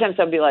 A lot of times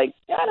somebody like,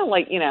 yeah,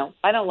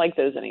 I don't like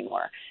those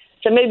anymore.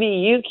 So maybe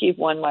you keep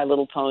one My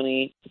Little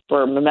Pony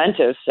for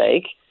memento's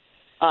sake,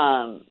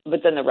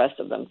 but then the rest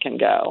of them can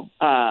go.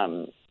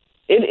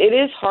 It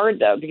is hard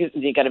though, because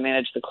you got to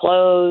manage the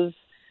clothes,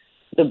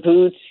 the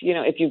boots. You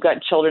know, if you've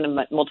got children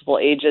of multiple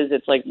ages,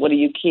 it's like, what do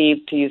you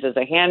keep to use as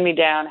a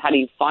hand-me-down? How do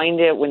you find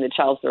it when the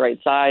child's the right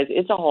size?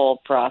 It's a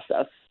whole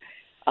process.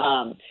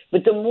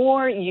 But the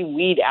more you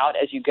weed out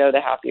as you go, the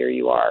happier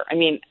you are. I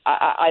mean,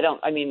 I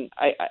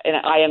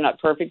am not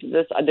perfect at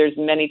this. There's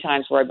many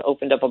times where I've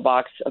opened up a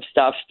box of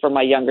stuff for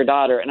my younger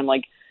daughter, and I'm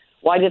like,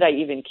 why did I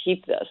even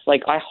keep this?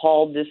 Like, I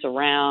hauled this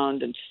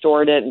around and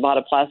stored it and bought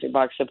a plastic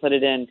box to put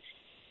it in.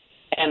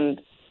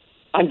 And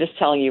I'm just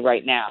telling you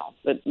right now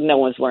that no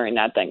one's wearing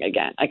that thing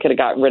again. I could have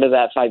gotten rid of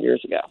that 5 years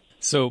ago.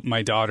 So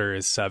my daughter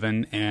is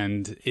 7,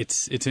 and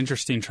it's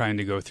interesting trying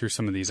to go through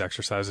some of these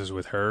exercises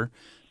with her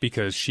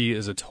because she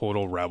is a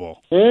total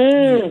rebel.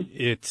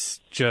 It's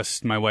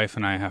just my wife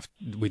and I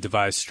we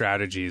devise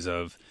strategies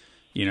of,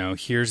 you know,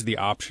 here's the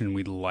option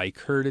we'd like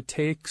her to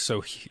take.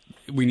 So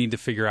we need to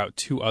figure out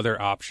 2 other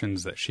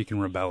options that she can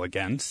rebel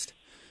against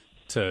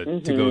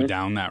to go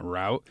down that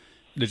route.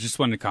 I just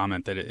wanted to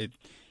comment that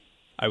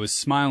I was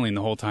smiling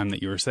the whole time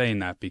that you were saying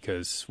that,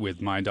 because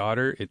with my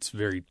daughter, it's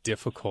very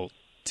difficult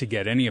to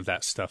get any of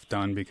that stuff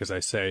done because I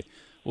say,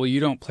 well, you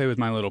don't play with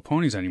My Little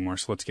Ponies anymore,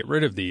 so let's get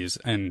rid of these.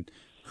 And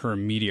her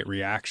immediate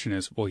reaction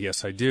is, well,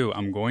 yes, I do.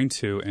 I'm going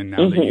to. And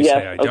now that you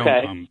say I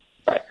don't,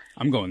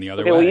 I'm going the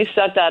other way. Well, you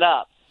set that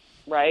up,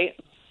 right?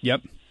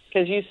 Yep.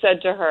 Because you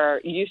said to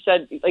her, you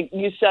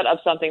set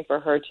up something for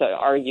her to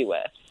argue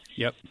with.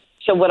 Yep.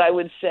 So what I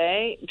would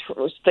say,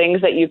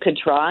 things that you could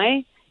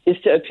try, is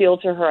to appeal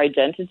to her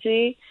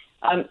identity.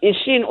 Is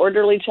she an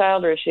orderly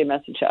child or is she a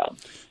messy child?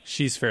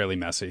 She's fairly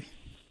messy.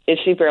 Is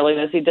she fairly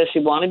messy? Does she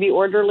want to be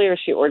orderly, or is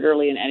she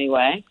orderly in any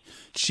way?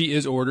 She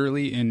is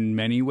orderly in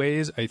many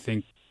ways. I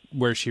think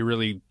where she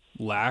really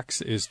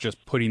lacks is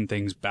just putting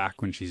things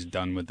back when she's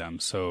done with them.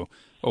 So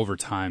over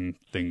time,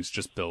 things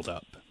just build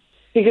up.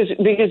 Because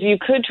you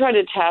could try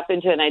to tap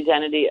into an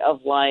identity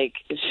of, like,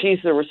 she's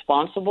the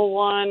responsible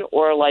one,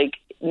 or, like,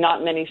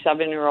 not many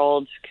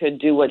 7-year-olds could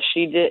do what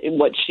she did,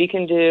 what she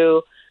can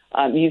do.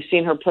 You've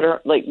seen her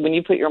like, when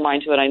you put your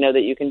mind to it, I know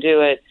that you can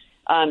do it.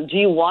 Do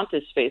you want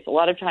this space? A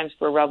lot of times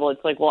for a rebel,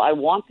 it's like, well, I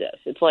want this.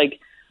 It's like,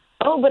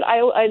 oh, but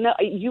I know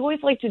you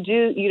always like to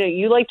do, you know,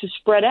 you like to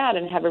spread out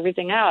and have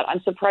everything out.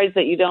 I'm surprised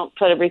that you don't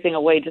put everything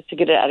away just to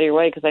get it out of your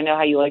way, because I know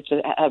how you like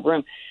to have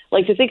room.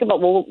 Like, to think about,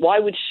 well, why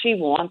would she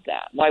want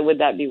that? Why would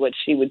that be what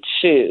she would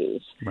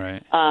choose?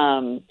 Right.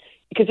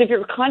 Because if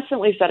you're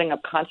constantly setting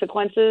up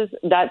consequences,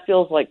 that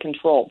feels like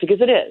control,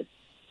 because it is.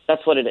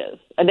 That's what it is.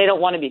 And they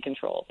don't want to be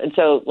controlled. And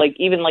so, like,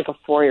 even like a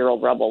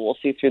 4-year-old rebel will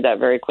see through that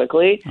very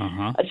quickly.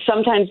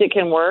 Sometimes it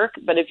can work,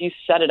 but if you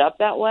set it up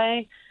that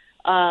way,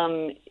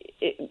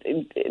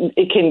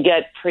 it can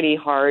get pretty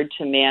hard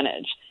to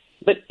manage.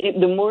 But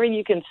the more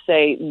you can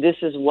say, this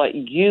is what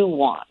you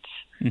want,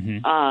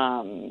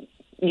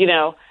 you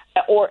know,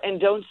 and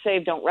don't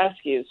save, don't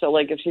rescue. So,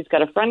 like, if she's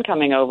got a friend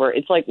coming over,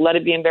 it's like, let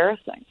it be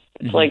embarrassing.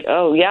 It's like,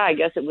 oh yeah, I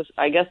guess it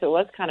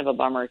was kind of a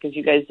bummer because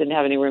you guys didn't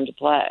have any room to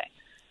play.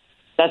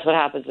 That's what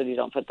happens when you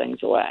don't put things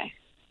away.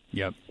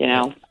 Yep. You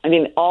know, I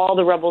mean, all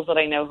the rebels that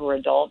I know who are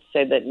adults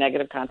say that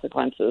negative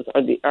consequences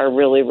are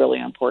really, really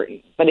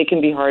important. But it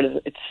can be hard.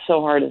 It's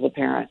so hard as a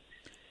parent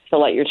to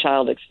let your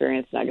child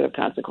experience negative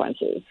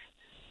consequences.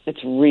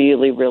 It's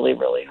really, really,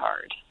 really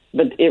hard.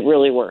 But it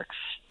really works,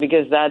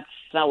 because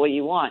not what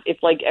you want. If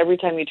like every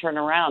time you turn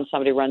around,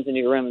 somebody runs into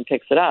your room and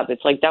picks it up,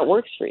 it's like that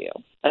works for you.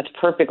 That's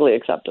perfectly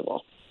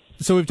acceptable.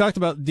 So we've talked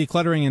about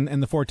decluttering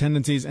and the 4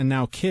 tendencies and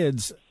now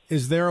kids.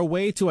 Is there a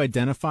way to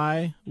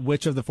identify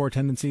which of the 4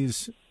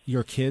 tendencies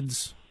your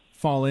kids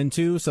fall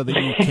into so that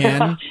you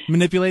can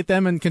manipulate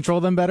them and control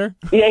them better?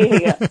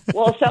 Yeah.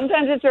 Well,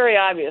 sometimes it's very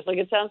obvious. Like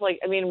it sounds like,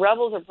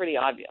 rebels are pretty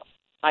obvious,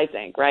 I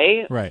think,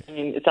 right? Right.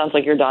 It sounds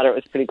like your daughter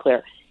was pretty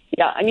clear.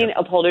 Yeah,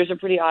 upholders are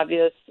pretty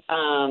obvious.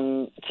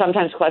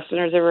 Sometimes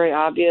questioners are very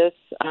obvious.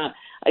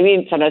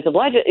 Sometimes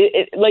obligers.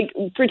 Like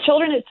for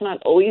children, it's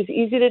not always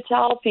easy to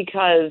tell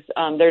because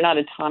they're not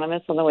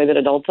autonomous in the way that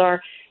adults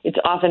are. It's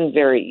often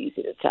very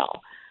easy to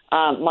tell.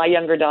 My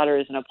younger daughter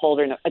is an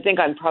upholder, and I think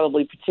I'm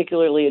probably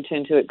particularly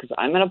attuned to it because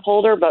I'm an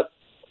upholder, but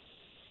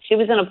she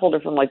was an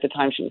upholder from like the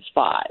time she was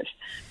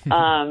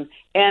 5.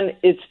 And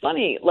it's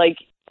funny, like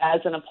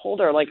as an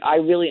upholder, like I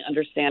really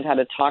understand how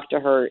to talk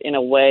to her in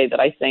a way that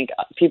I think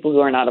people who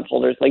are not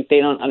upholders, like they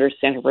don't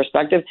understand her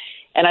perspective.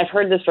 And I've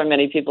heard this from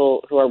many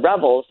people who are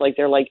rebels. Like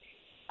they're like,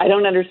 I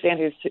don't understand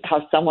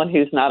how someone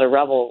who's not a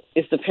rebel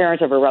is the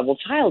parent of a rebel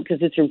child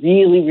because it's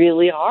really,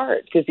 really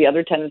hard because the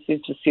other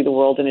tendencies to see the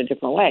world in a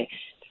different way.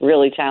 It's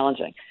really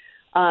challenging.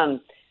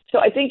 So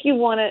I think you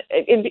want to,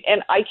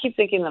 and I keep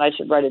thinking that I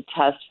should write a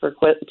test for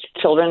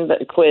children, but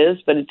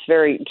it's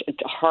very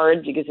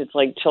hard because it's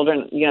like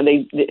children,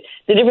 the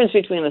difference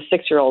between a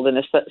 6-year-old and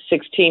a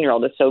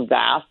 16-year-old is so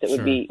vast. It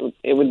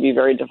would be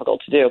very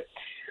difficult to do.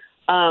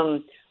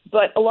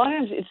 But a lot of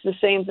times it's the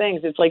same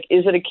things. It's like,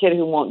 is it a kid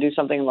who won't do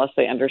something unless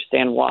they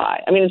understand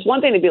why? It's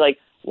one thing to be like,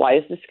 why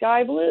is the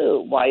sky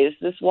blue? Why is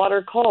this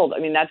water cold?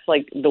 That's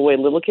like the way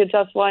little kids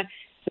ask why.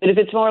 But if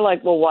it's more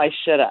like, well, why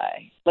should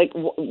I? Like,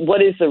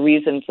 what is the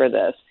reason for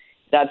this?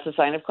 That's a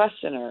sign of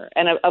questioner.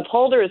 And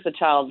upholder is the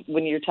child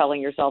when you're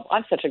telling yourself,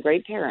 I'm such a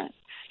great parent.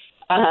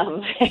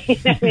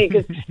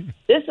 Because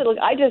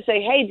I just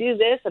say, hey, do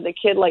this, and the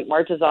kid like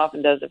marches off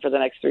and does it for the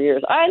next 3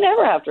 years. I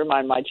never have to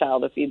remind my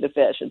child to feed the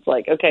fish. It's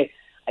like, okay,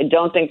 I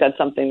don't think that's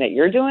something that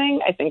you're doing.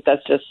 I think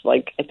that's just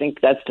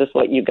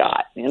what you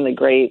got in the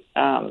great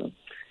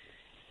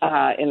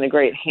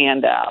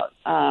handout.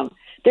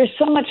 There's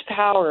so much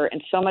power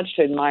and so much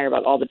to admire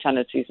about all the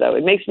tendencies, though.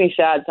 It makes me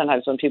sad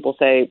sometimes when people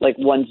say, like,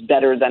 one's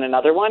better than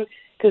another one,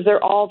 because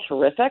they're all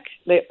terrific,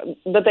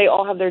 but they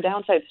all have their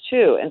downsides,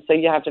 too. And so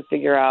you have to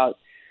figure out,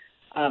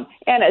 and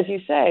as you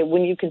say,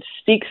 when you can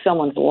speak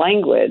someone's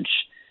language,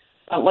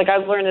 like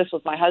I've learned this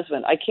with my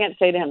husband, I can't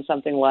say to him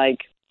something like,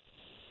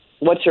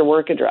 what's your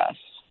work address?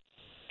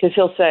 Because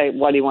he'll say,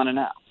 what do you want to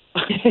know?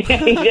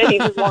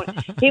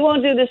 He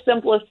won't do the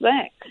simplest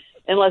thing.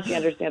 Unless he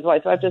understands why.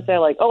 So I have to say,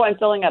 like, oh, I'm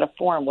filling out a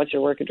form. What's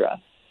your work address?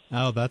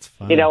 Oh, that's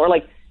fun. Or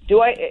like,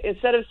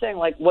 instead of saying,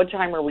 like, what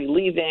time are we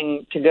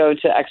leaving to go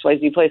to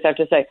XYZ place, I have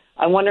to say,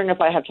 I'm wondering if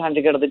I have time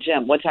to go to the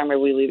gym. What time are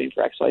we leaving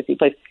for XYZ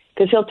place?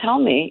 Because he'll tell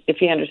me if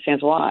he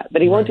understands why,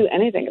 but he won't do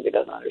anything if he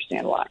doesn't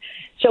understand why.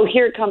 So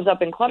here it comes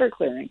up in clutter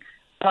clearing.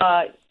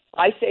 I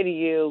say to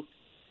you,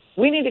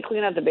 we need to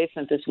clean out the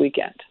basement this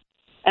weekend.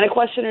 And a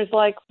questioner's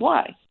like,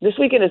 why? This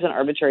weekend is an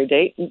arbitrary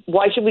date.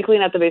 Why should we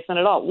clean out the basement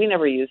at all? We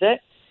never use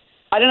it.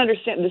 I don't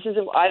understand.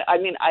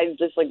 I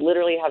just like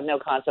literally have no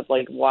concept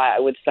like why I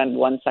would spend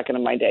 1 second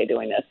of my day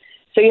doing this.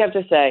 So you have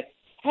to say,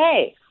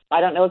 hey,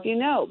 I don't know if you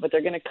know, but they're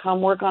going to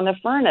come work on the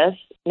furnace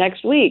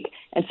next week.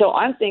 And so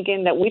I'm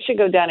thinking that we should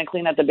go down and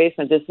clean out the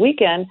basement this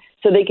weekend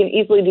so they can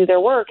easily do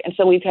their work. And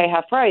so we pay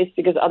half price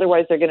because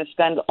otherwise they're going to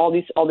spend all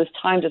this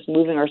time just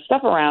moving our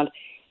stuff around.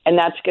 And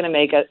that's going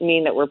to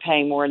mean that we're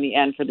paying more in the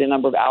end for the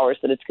number of hours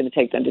that it's going to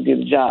take them to do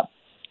the job.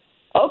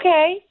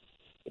 Okay.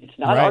 It's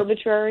not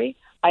arbitrary.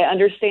 I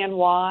understand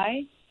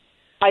why.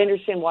 I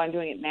understand why I'm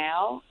doing it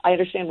now. I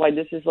understand why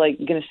this is like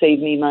going to save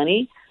me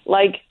money.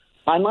 Like,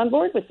 I'm on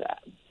board with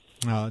that.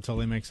 Oh, that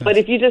totally makes sense. But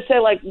if you just say,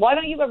 like, why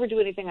don't you ever do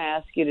anything I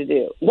ask you to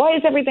do? Why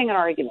is everything an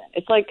argument?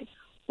 It's like,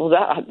 well,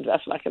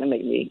 that's not going to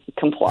make me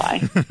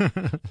comply.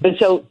 But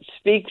so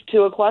speak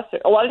to a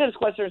questioner. A lot of times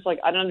questioners like,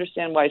 I don't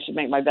understand why I should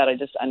make my bed. I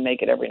just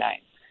unmake it every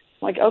night.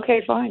 I'm like,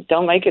 okay, fine.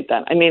 Don't make it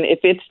then. If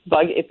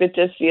it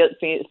just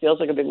feels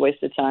like a big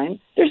waste of time,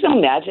 there's no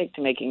magic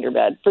to making your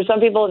bed. For some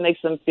people, it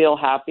makes them feel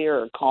happier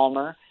or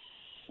calmer.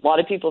 A lot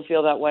of people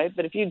feel that way.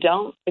 But if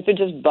it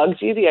just bugs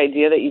you, the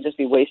idea that you just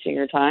be wasting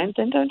your time,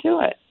 then don't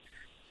do it.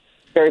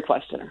 Very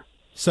questioner.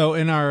 So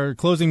in our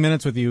closing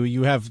minutes with you,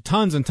 you have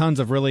tons and tons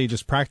of really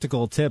just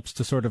practical tips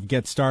to sort of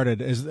get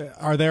started.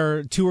 Are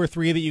there 2 or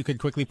 3 that you could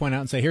quickly point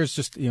out and say, here's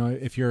just,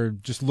 if you're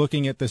just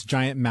looking at this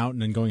giant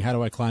mountain and going, how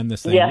do I climb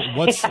this thing? Yeah.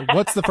 What's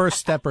the first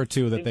step or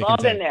 2 that they can take? We've all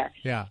been there.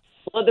 Yeah.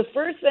 Well, the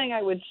first thing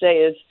I would say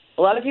is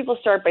a lot of people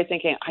start by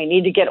thinking, I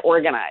need to get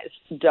organized.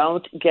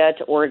 Don't get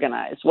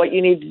organized. What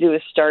you need to do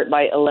is start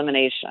by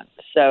elimination.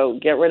 So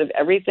get rid of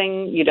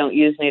everything you don't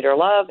use, need, or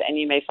love, and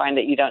you may find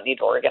that you don't need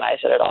to organize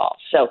it at all.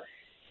 So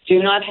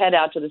do not head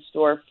out to the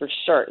store for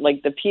sure.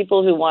 Like the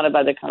people who want to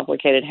buy the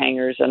complicated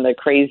hangers and the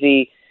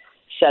crazy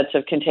sets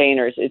of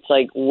containers, it's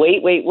like,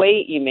 wait.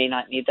 You may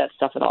not need that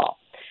stuff at all.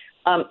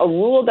 A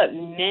rule that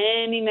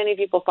many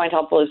people find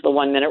helpful is the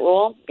 1 minute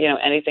rule.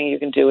 Anything you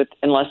can do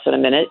in less than a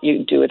minute,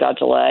 you do without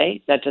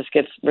delay. That just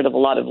gets rid of a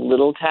lot of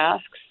little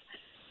tasks.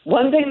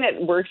 One thing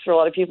that works for a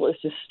lot of people is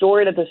to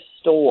store it at the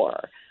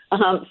store.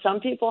 Some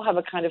people have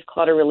a kind of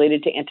clutter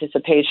related to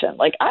anticipation.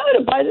 Like, I'm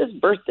going to buy this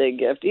birthday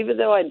gift, even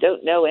though I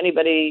don't know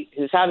anybody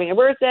who's having a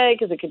birthday,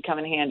 because it could come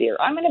in handy. Or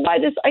I'm going to buy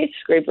this ice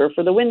scraper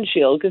for the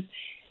windshield, because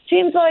it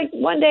seems like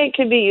one day it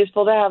could be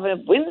useful to have a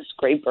wind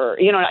scraper,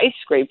 an ice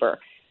scraper.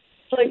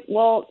 It's like,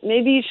 well,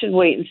 maybe you should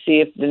wait and see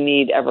if the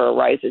need ever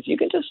arises. You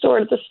can just store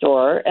it at the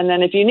store, and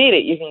then if you need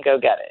it, you can go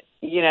get it.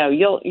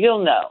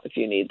 You'll know if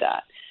you need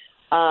that.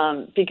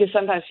 Because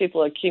sometimes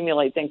people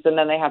accumulate things, and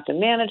then they have to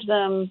manage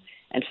them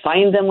and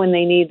find them when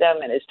they need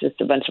them, and it's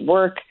just a bunch of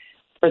work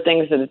for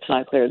things that it's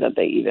not clear that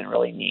they even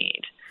really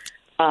need.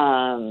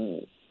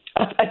 One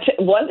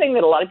thing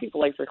that a lot of people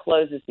like for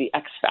clothes is the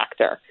X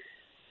factor.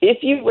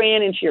 If you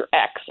ran into your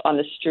ex on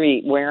the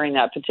street wearing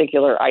that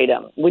particular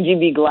item, would you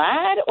be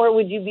glad or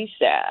would you be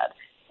sad?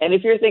 And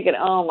if you're thinking,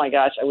 oh my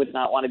gosh, I would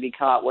not want to be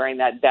caught wearing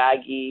that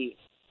baggy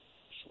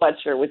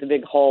sweatshirt with a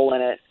big hole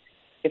in it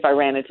if I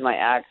ran into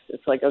my ex,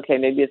 it's like, okay,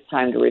 maybe it's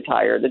time to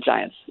retire the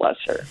giant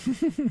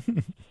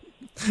sweatshirt.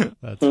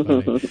 That's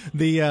funny.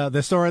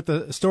 The store at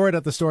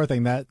the store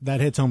thing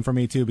that hits home for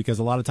me too, because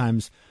a lot of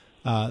times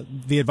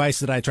the advice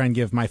that I try and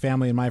give my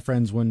family and my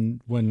friends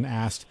when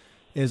asked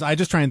is I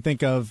just try and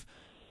think of,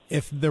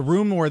 if the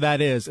room where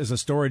that is a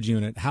storage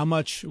unit, how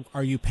much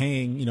are you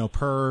paying,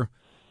 per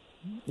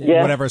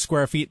whatever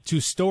square feet to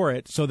store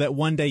it, so that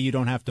one day you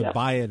don't have to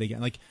buy it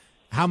again? Like,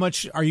 how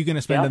much are you going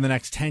to spend in the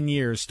next 10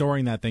 years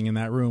storing that thing in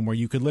that room, where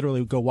you could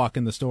literally go walk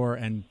in the store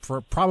and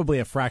for probably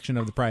a fraction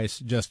of the price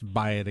just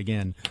buy it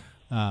again?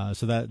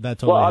 So that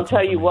totally. Well, I'll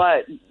tell you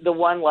what, the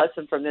one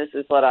lesson from this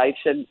is that I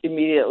should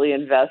immediately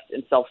invest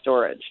in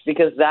self-storage,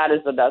 because that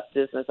is the best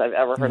business I've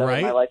ever heard of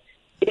in my life.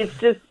 It's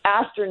just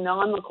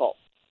astronomical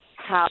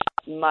how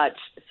much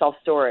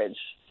self-storage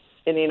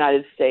in the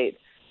United States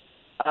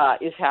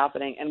is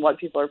happening, and what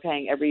people are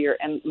paying every year,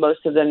 and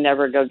most of them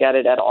never go get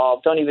it at all,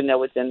 don't even know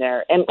what's in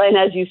there. And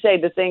as you say,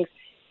 the things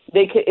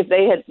they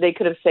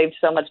could have saved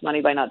so much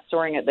money by not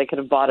storing it. They could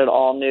have bought it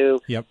all new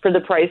for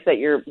the price that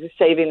you're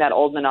saving that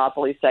old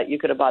Monopoly set. You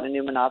could have bought a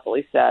new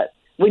Monopoly set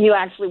when you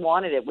actually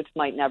wanted it, which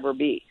might never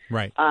be.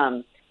 Right.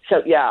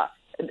 So yeah,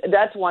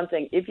 that's one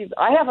thing.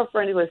 I have a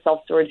friend who has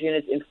self-storage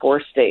units in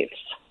 4 states.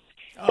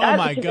 Oh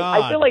my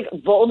God! I feel like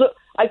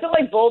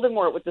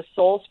Voldemort with the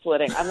soul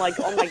splitting. I'm like,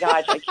 oh my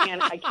gosh, I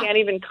can't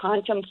even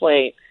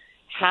contemplate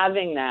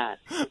having that.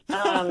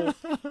 And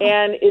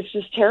it's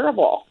just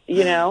terrible,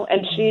 And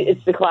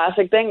it's the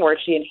classic thing where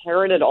she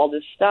inherited all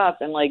this stuff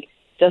and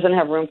doesn't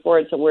have room for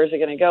it. So where's it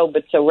going to go?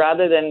 But so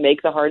rather than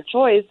make the hard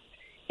choice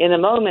in the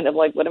moment of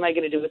what am I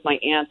going to do with my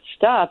aunt's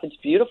stuff? It's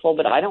beautiful,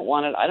 but I don't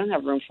want it. I don't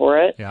have room for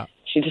it. Yeah.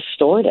 She just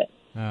stored it,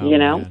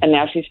 man. And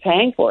now she's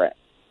paying for it.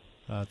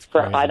 That's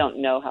for crazy. I don't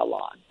know how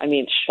long. I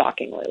mean,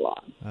 shockingly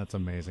long. That's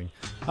amazing.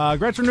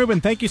 Gretchen Rubin,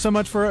 thank you so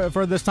much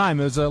for this time.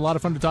 It was a lot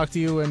of fun to talk to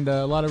you, and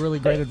a lot of really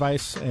great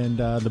advice. And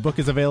the book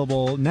is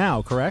available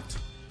now, correct?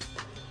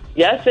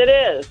 Yes, it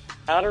is.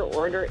 Outer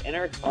Order,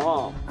 Inner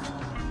Calm.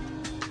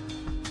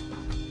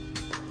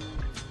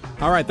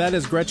 All right, that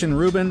is Gretchen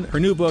Rubin. Her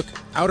new book,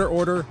 Outer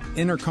Order,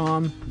 Inner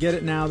Calm. Get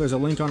it now. There's a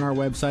link on our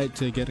website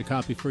to get a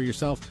copy for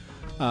yourself.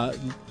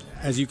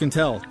 As you can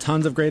tell,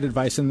 tons of great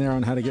advice in there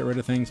on how to get rid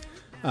of things.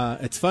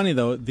 It's funny,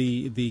 though,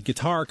 the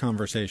guitar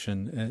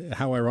conversation,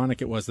 how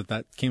ironic it was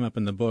that came up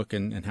in the book,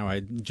 and how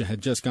I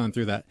had just gone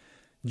through that.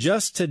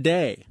 Just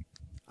today,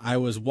 I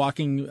was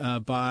walking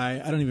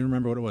by, I don't even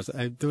remember what it was.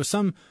 There was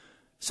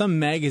some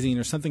magazine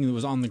or something that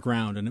was on the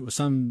ground, and it was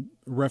some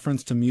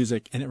reference to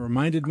music, and it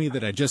reminded me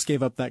that I just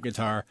gave up that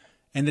guitar,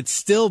 and it's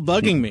still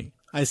bugging me.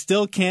 I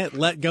still can't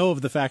let go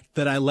of the fact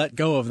that I let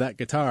go of that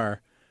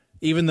guitar,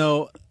 even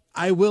though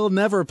I will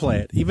never play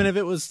it. Even if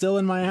it was still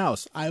in my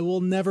house, I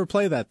will never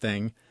play that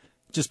thing,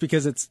 just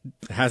because it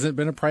hasn't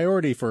been a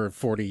priority for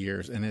 40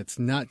 years, and it's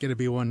not going to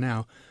be one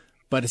now.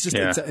 But it's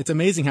just it's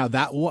amazing how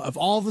that, of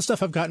all the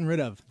stuff I've gotten rid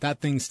of,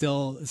 that thing's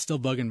still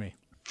bugging me.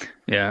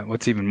 Yeah,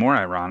 what's even more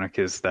ironic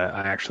is that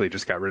I actually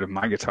just got rid of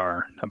my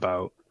guitar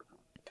about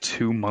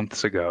 2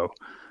 months ago.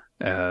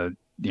 I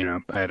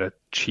had a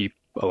cheap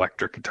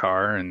electric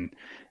guitar, and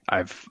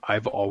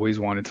I've always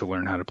wanted to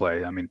learn how to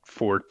play. I mean,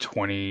 for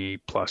 20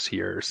 plus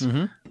years,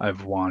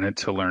 I've wanted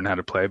to learn how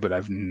to play, but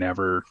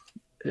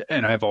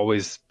I've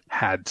always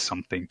had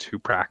something to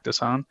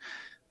practice on,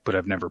 but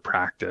I've never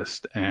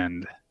practiced.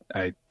 And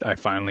I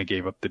finally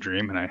gave up the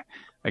dream, and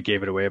I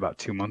gave it away about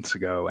 2 months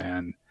ago,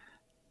 and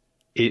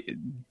it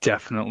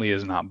definitely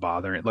is not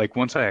bothering.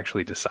 Once I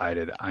actually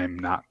decided I'm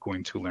not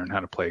going to learn how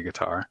to play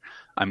guitar,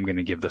 I'm going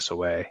to give this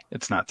away.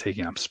 It's not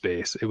taking up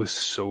space. It was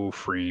so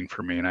freeing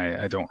for me, and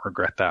I don't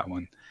regret that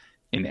one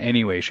in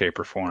any way, shape,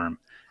 or form.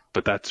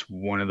 But that's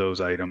one of those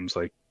items,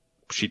 like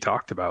she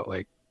talked about,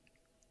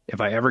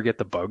 if I ever get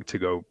the bug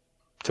to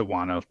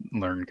want to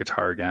learn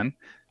guitar again,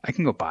 I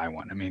can go buy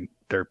one. I mean,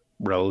 they're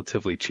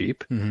relatively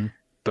cheap.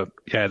 But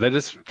yeah, that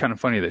is kind of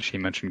funny that she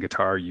mentioned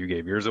guitar. You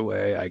gave yours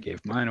away. I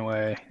gave mine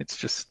away. It's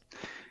just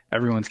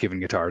everyone's giving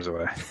guitars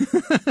away.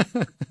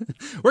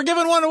 We're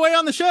giving one away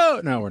on the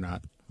show. No, we're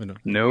not.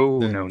 No.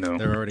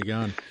 They're already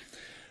gone.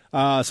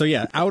 So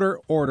yeah, Outer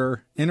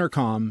Order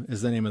Intercom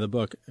is the name of the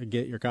book.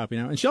 Get your copy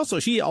now. And she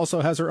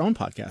also has her own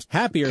podcast,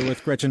 Happier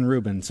with Gretchen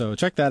Rubin. So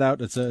check that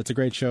out. It's a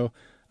great show.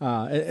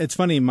 It's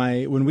funny.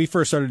 When we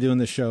first started doing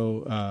this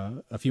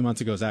show a few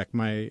months ago, Zach,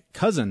 my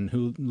cousin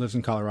who lives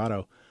in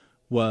Colorado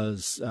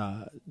was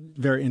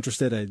very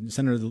interested. I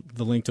sent her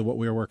the link to what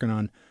we were working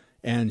on,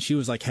 and she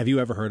was like, "Have you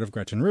ever heard of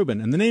Gretchen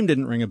Rubin?" And the name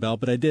didn't ring a bell,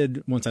 but I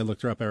did once I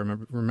looked her up. I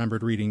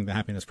remembered reading The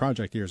Happiness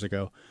Project years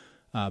ago.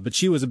 But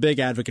she was a big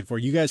advocate for,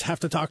 you guys have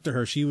to talk to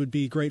her. She would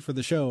be great for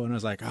the show. And I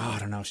was like, I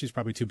don't know. She's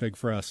probably too big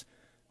for us.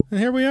 And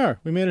here we are.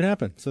 We made it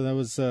happen. So that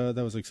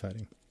was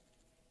exciting.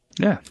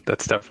 Yeah,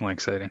 that's definitely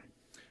exciting.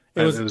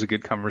 It was a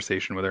good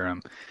conversation with her.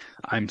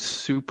 I'm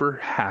super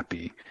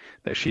happy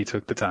that she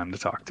took the time to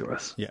talk to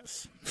us.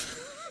 Yes.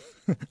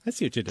 I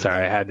see what you did. Sorry,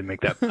 there. I had to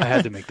make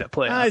that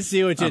play. I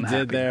see what you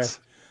did there.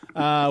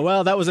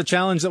 Well, that was a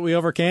challenge that we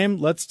overcame.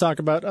 Let's talk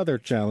about other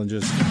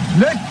challenges.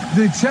 Let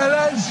the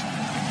challenge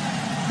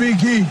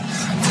begin.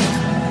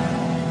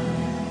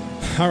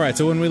 All right.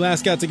 So when we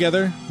last got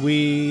together,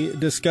 we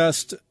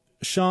discussed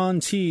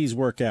Shaun T's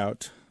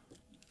workout,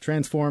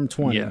 Transform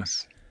 20.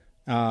 Yes.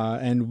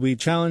 And we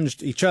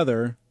challenged each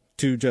other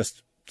to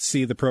just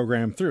see the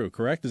program through,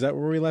 correct? Is that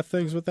where we left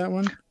things with that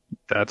one?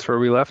 That's where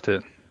we left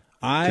it.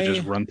 To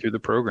just run through the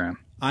program.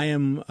 I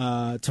am,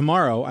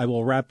 tomorrow I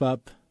will wrap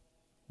up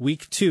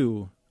week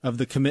 2 of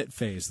the commit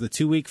phase, the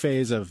 2-week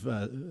phase of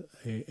a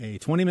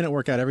 20-minute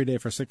workout every day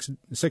for 6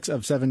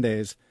 of 7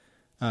 days.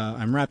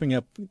 I'm wrapping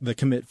up the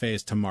commit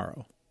phase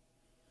tomorrow.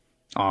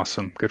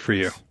 Awesome. Good for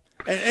you.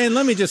 And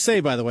let me just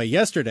say, by the way,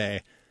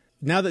 yesterday,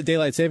 now that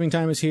daylight saving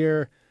time is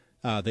here,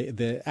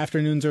 the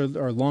afternoons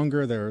are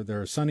longer,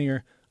 they're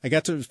sunnier. I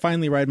got to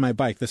finally ride my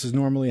bike. This is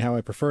normally how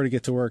I prefer to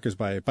get to work, is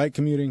by bike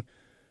commuting.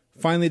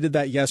 Finally did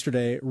that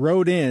yesterday,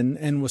 rode in,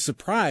 and was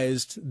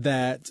surprised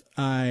that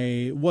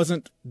I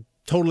wasn't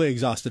totally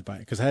exhausted by it,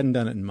 because I hadn't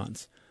done it in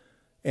months.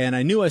 And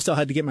I knew I still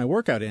had to get my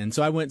workout in,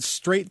 so I went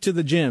straight to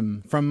the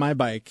gym from my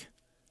bike,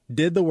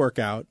 did the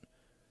workout,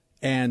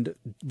 and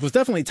was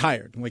definitely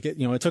tired. Like,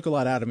 it took a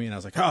lot out of me, and I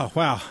was like, oh,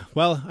 wow,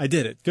 well, I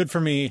did it. Good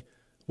for me.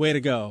 Way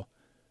to go.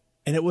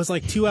 And it was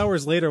like 2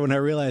 hours later when I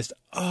realized,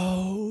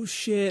 oh,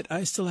 shit,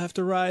 I still have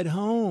to ride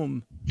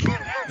home.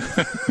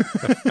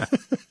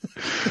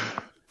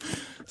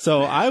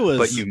 So I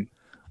bet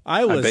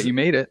you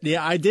made it.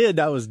 Yeah, I did.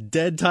 I was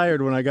dead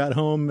tired when I got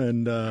home,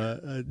 and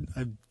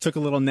I took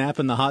a little nap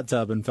in the hot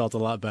tub and felt a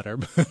lot better.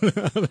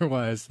 But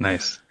otherwise,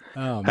 nice.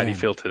 Oh, how do you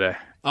feel today?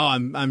 Oh,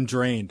 I'm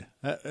drained.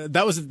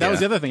 That was the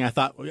other thing. I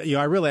thought,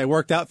 I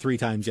worked out 3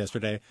 times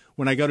yesterday.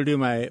 When I go to do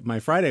my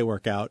Friday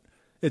workout,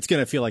 it's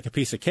gonna feel like a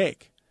piece of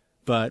cake.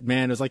 But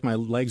man, it was like my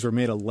legs were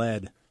made of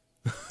lead.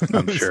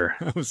 I'm sure.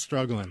 I was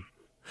struggling.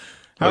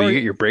 You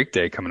get your break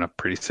day coming up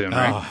pretty soon,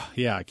 right? Oh,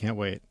 yeah, I can't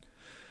wait.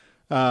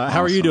 Awesome.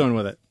 How are you doing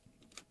with it?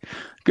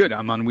 Good.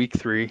 I'm on week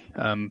 3.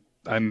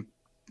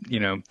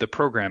 The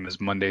program is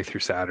Monday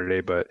through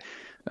Saturday, but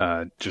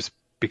just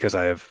because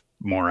I have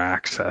more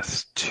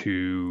access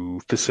to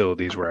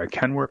facilities where I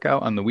can work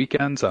out on the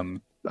weekends,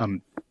 I'm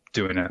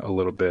doing it a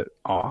little bit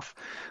off,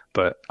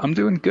 but I'm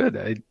doing good.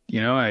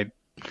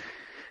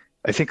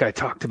 I think I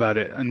talked about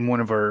it in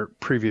one of our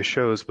previous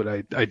shows,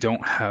 but I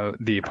don't have,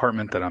 the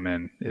apartment that I'm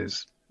in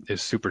is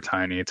super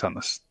tiny. It's on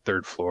the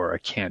 3rd floor. I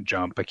can't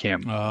jump. I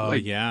can't. Oh,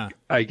 yeah.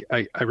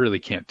 I really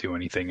can't do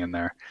anything in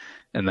there.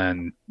 And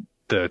then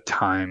the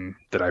time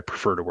that I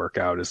prefer to work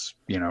out is,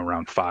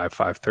 around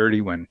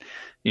 5:30 when,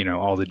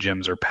 all the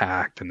gyms are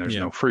packed and there's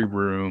no free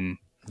room.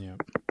 Yeah.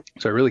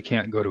 So I really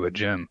can't go to a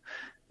gym.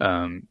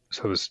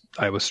 So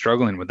I was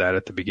struggling with that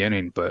at the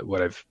beginning, but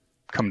what I've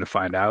come to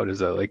find out is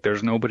that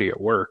there's nobody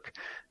at work,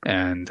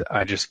 and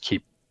I just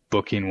keep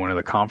booking one of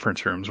the big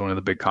conference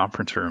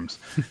rooms,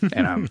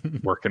 and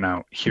I'm working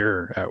out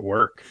here at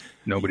work.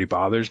 Nobody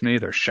bothers me.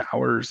 There's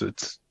showers.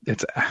 It's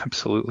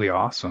absolutely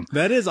awesome.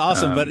 That is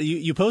awesome. But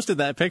you posted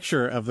that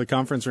picture of the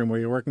conference room where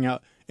you're working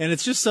out, and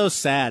it's just so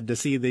sad to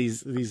see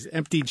these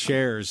empty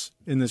chairs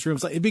in this room.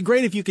 It's like, it'd be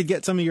great if you could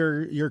get some of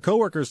your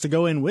coworkers to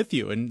go in with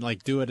you and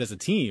do it as a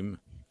team.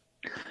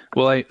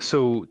 Well,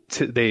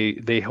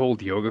 they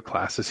hold yoga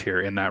classes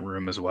here in that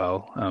room as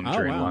well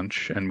during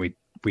lunch, and we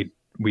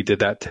did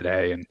that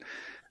today. And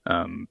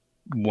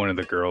one of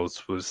the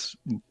girls we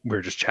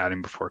were just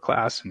chatting before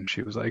class, and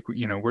she was like,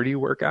 where do you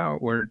work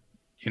out? Where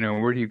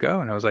do you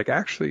go? And I was like,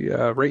 actually,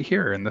 right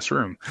here in this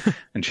room.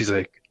 And she's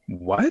like,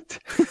 what?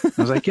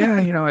 I was like, yeah,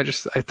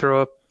 I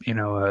throw up,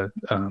 a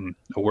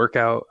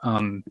workout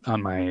on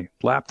my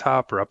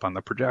laptop or up on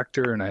the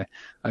projector, and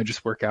I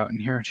just work out in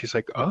here. And she's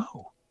like,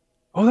 oh,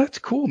 that's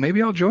cool.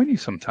 Maybe I'll join you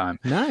sometime.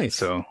 Nice.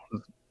 So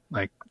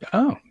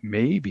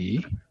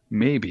maybe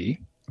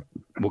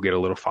we'll get a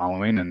little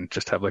following and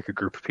just have a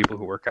group of people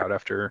who work out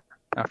after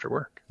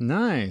work.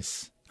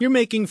 Nice. You're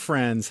making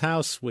friends.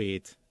 How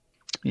sweet.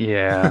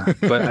 Yeah,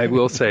 but I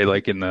will say,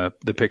 like in the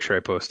picture I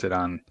posted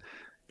on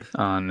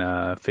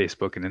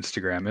Facebook and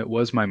Instagram, it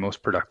was my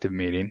most productive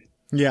meeting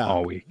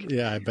all week.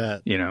 Yeah, I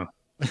bet. In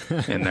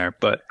there.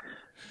 But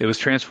it was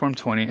Transform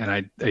 20, and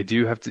I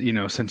do have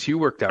to, since you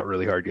worked out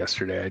really hard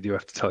yesterday, I do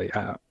have to tell you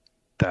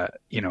that,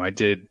 I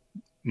did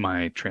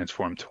my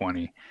Transform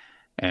 20,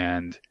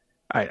 and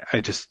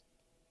I just,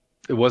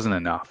 it wasn't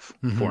enough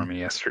for me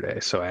yesterday.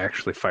 So I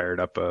actually fired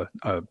up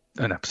an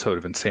episode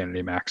of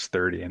Insanity Max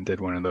 30 and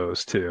did one of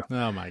those too.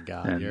 Oh my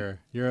God. And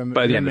you're a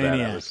by the end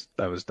maniac. of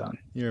that, I was done.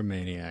 You're a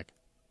maniac.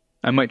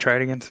 I might try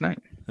it again tonight.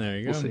 There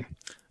you go. We'll see.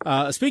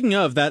 Speaking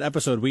of that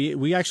episode,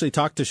 we actually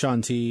talked to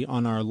Shanti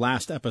on our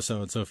last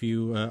episode. So if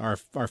you are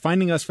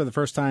finding us for the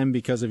first time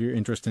because of your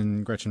interest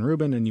in Gretchen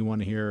Rubin and you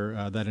want to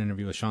hear that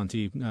interview with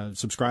Shanti,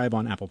 subscribe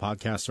on Apple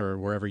Podcasts or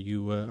wherever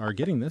you are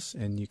getting this,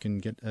 and you can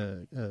get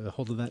a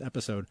hold of that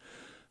episode.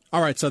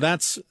 All right, so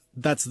that's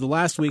the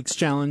last week's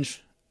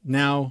challenge.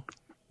 Now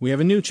we have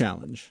a new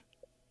challenge.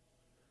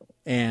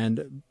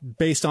 And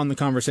based on the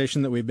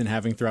conversation that we've been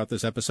having throughout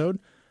this episode,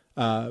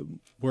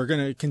 we're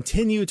going to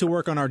continue to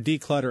work on our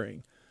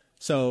decluttering.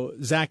 So,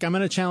 Zach, I'm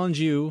going to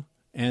challenge you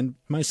and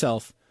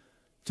myself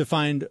to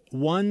find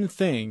one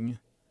thing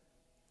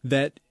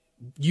that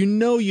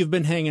you've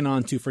been hanging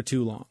on to for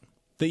too long,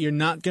 that you're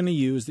not going to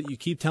use, that you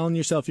keep telling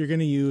yourself you're going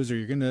to use, or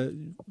you're going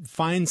to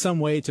find some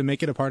way to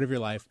make it a part of your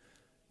life.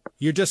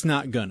 You're just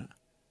not gonna.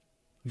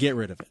 Get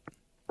rid of it.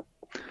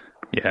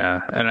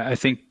 Yeah, and I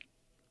think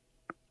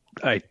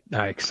I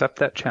accept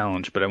that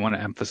challenge, but I want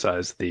to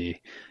emphasize I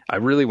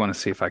really want to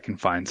see if I can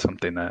find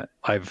something that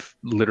I've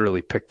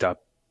literally picked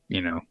up,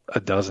 a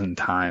dozen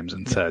times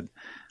and said,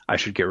 I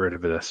should get rid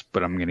of this,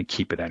 but I'm going to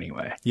keep it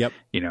anyway. Yep.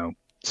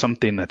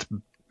 Something that's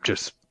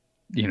just,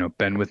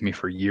 been with me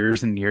for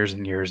years and years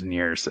and years and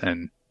years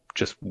and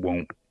just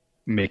won't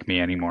make me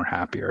any more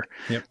happier.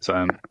 Yep.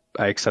 So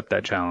I accept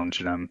that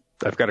challenge, and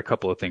I've got a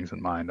couple of things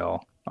in mind.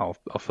 I'll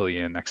fill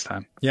you in next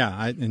time. Yeah,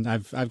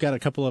 I've got a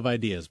couple of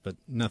ideas, but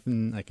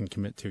nothing I can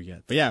commit to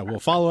yet. But yeah, we'll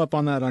follow up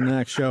on that on the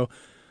next show.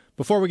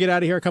 Before we get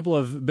out of here, a couple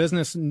of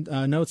business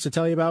notes to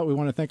tell you about. We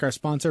want to thank our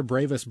sponsor,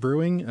 Bravest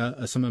Brewing,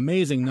 some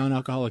amazing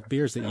non-alcoholic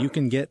beers that you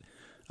can get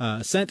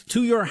sent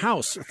to your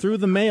house through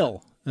the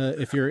mail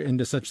if you're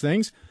into such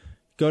things.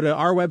 Go to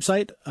our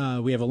website.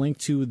 We have a link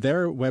to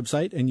their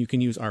website, and you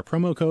can use our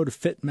promo code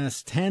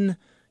FITMESS10.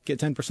 Get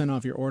 10%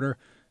 off your order.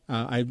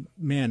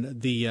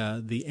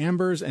 The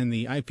ambers and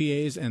the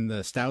IPAs and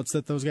the stouts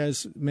that those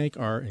guys make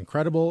are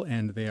incredible,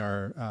 and they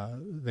are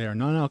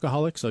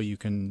non-alcoholic, so you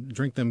can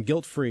drink them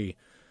guilt-free.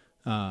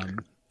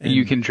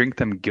 You can drink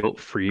them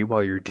guilt-free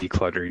while you're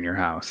decluttering your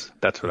house.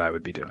 That's what I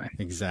would be doing.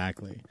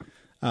 Exactly.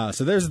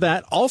 So there's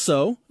that.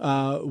 Also,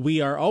 we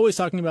are always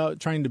talking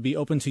about trying to be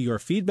open to your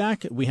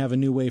feedback. We have a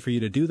new way for you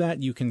to do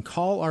that. You can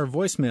call our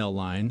voicemail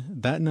line.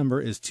 That number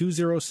is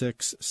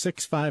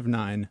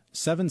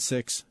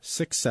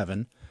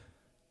 206-659-7667.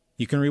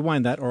 You can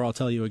rewind that, or I'll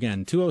tell you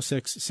again,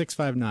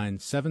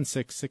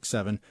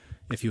 206-659-7667.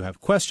 If you have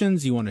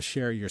questions, you want to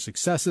share your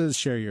successes,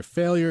 share your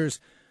failures,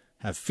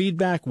 have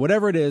feedback,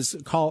 whatever it is,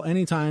 call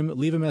anytime,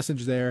 leave a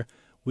message there.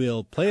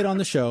 We'll play it on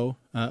the show,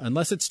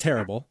 unless it's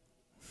terrible.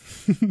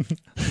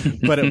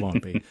 But it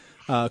won't be.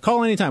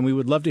 Call anytime. We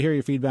would love to hear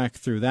your feedback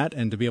through that,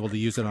 and to be able to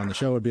use it on the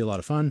show would be a lot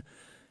of fun.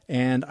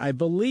 And I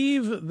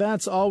believe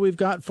that's all we've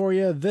got for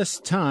you this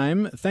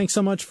time. Thanks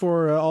so much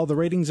for all the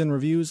ratings and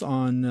reviews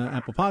on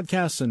Apple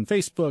Podcasts and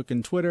Facebook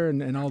and Twitter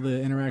and all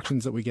the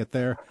interactions that we get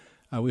there.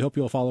 We hope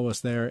you'll follow us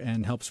there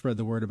and help spread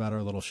the word about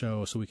our little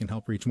show so we can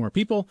help reach more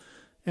people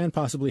and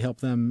possibly help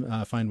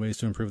them find ways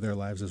to improve their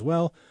lives as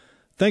well.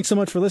 Thanks so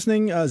much for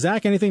listening.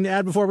 Zach, anything to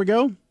add before we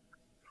go?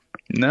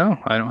 No,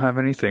 I don't have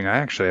anything. I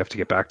actually have to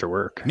get back to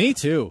work. Me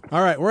too.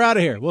 All right, we're out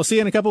of here. We'll see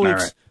you in a couple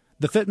weeks. All right.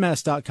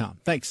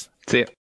 thefitmess.com. Thanks. See ya.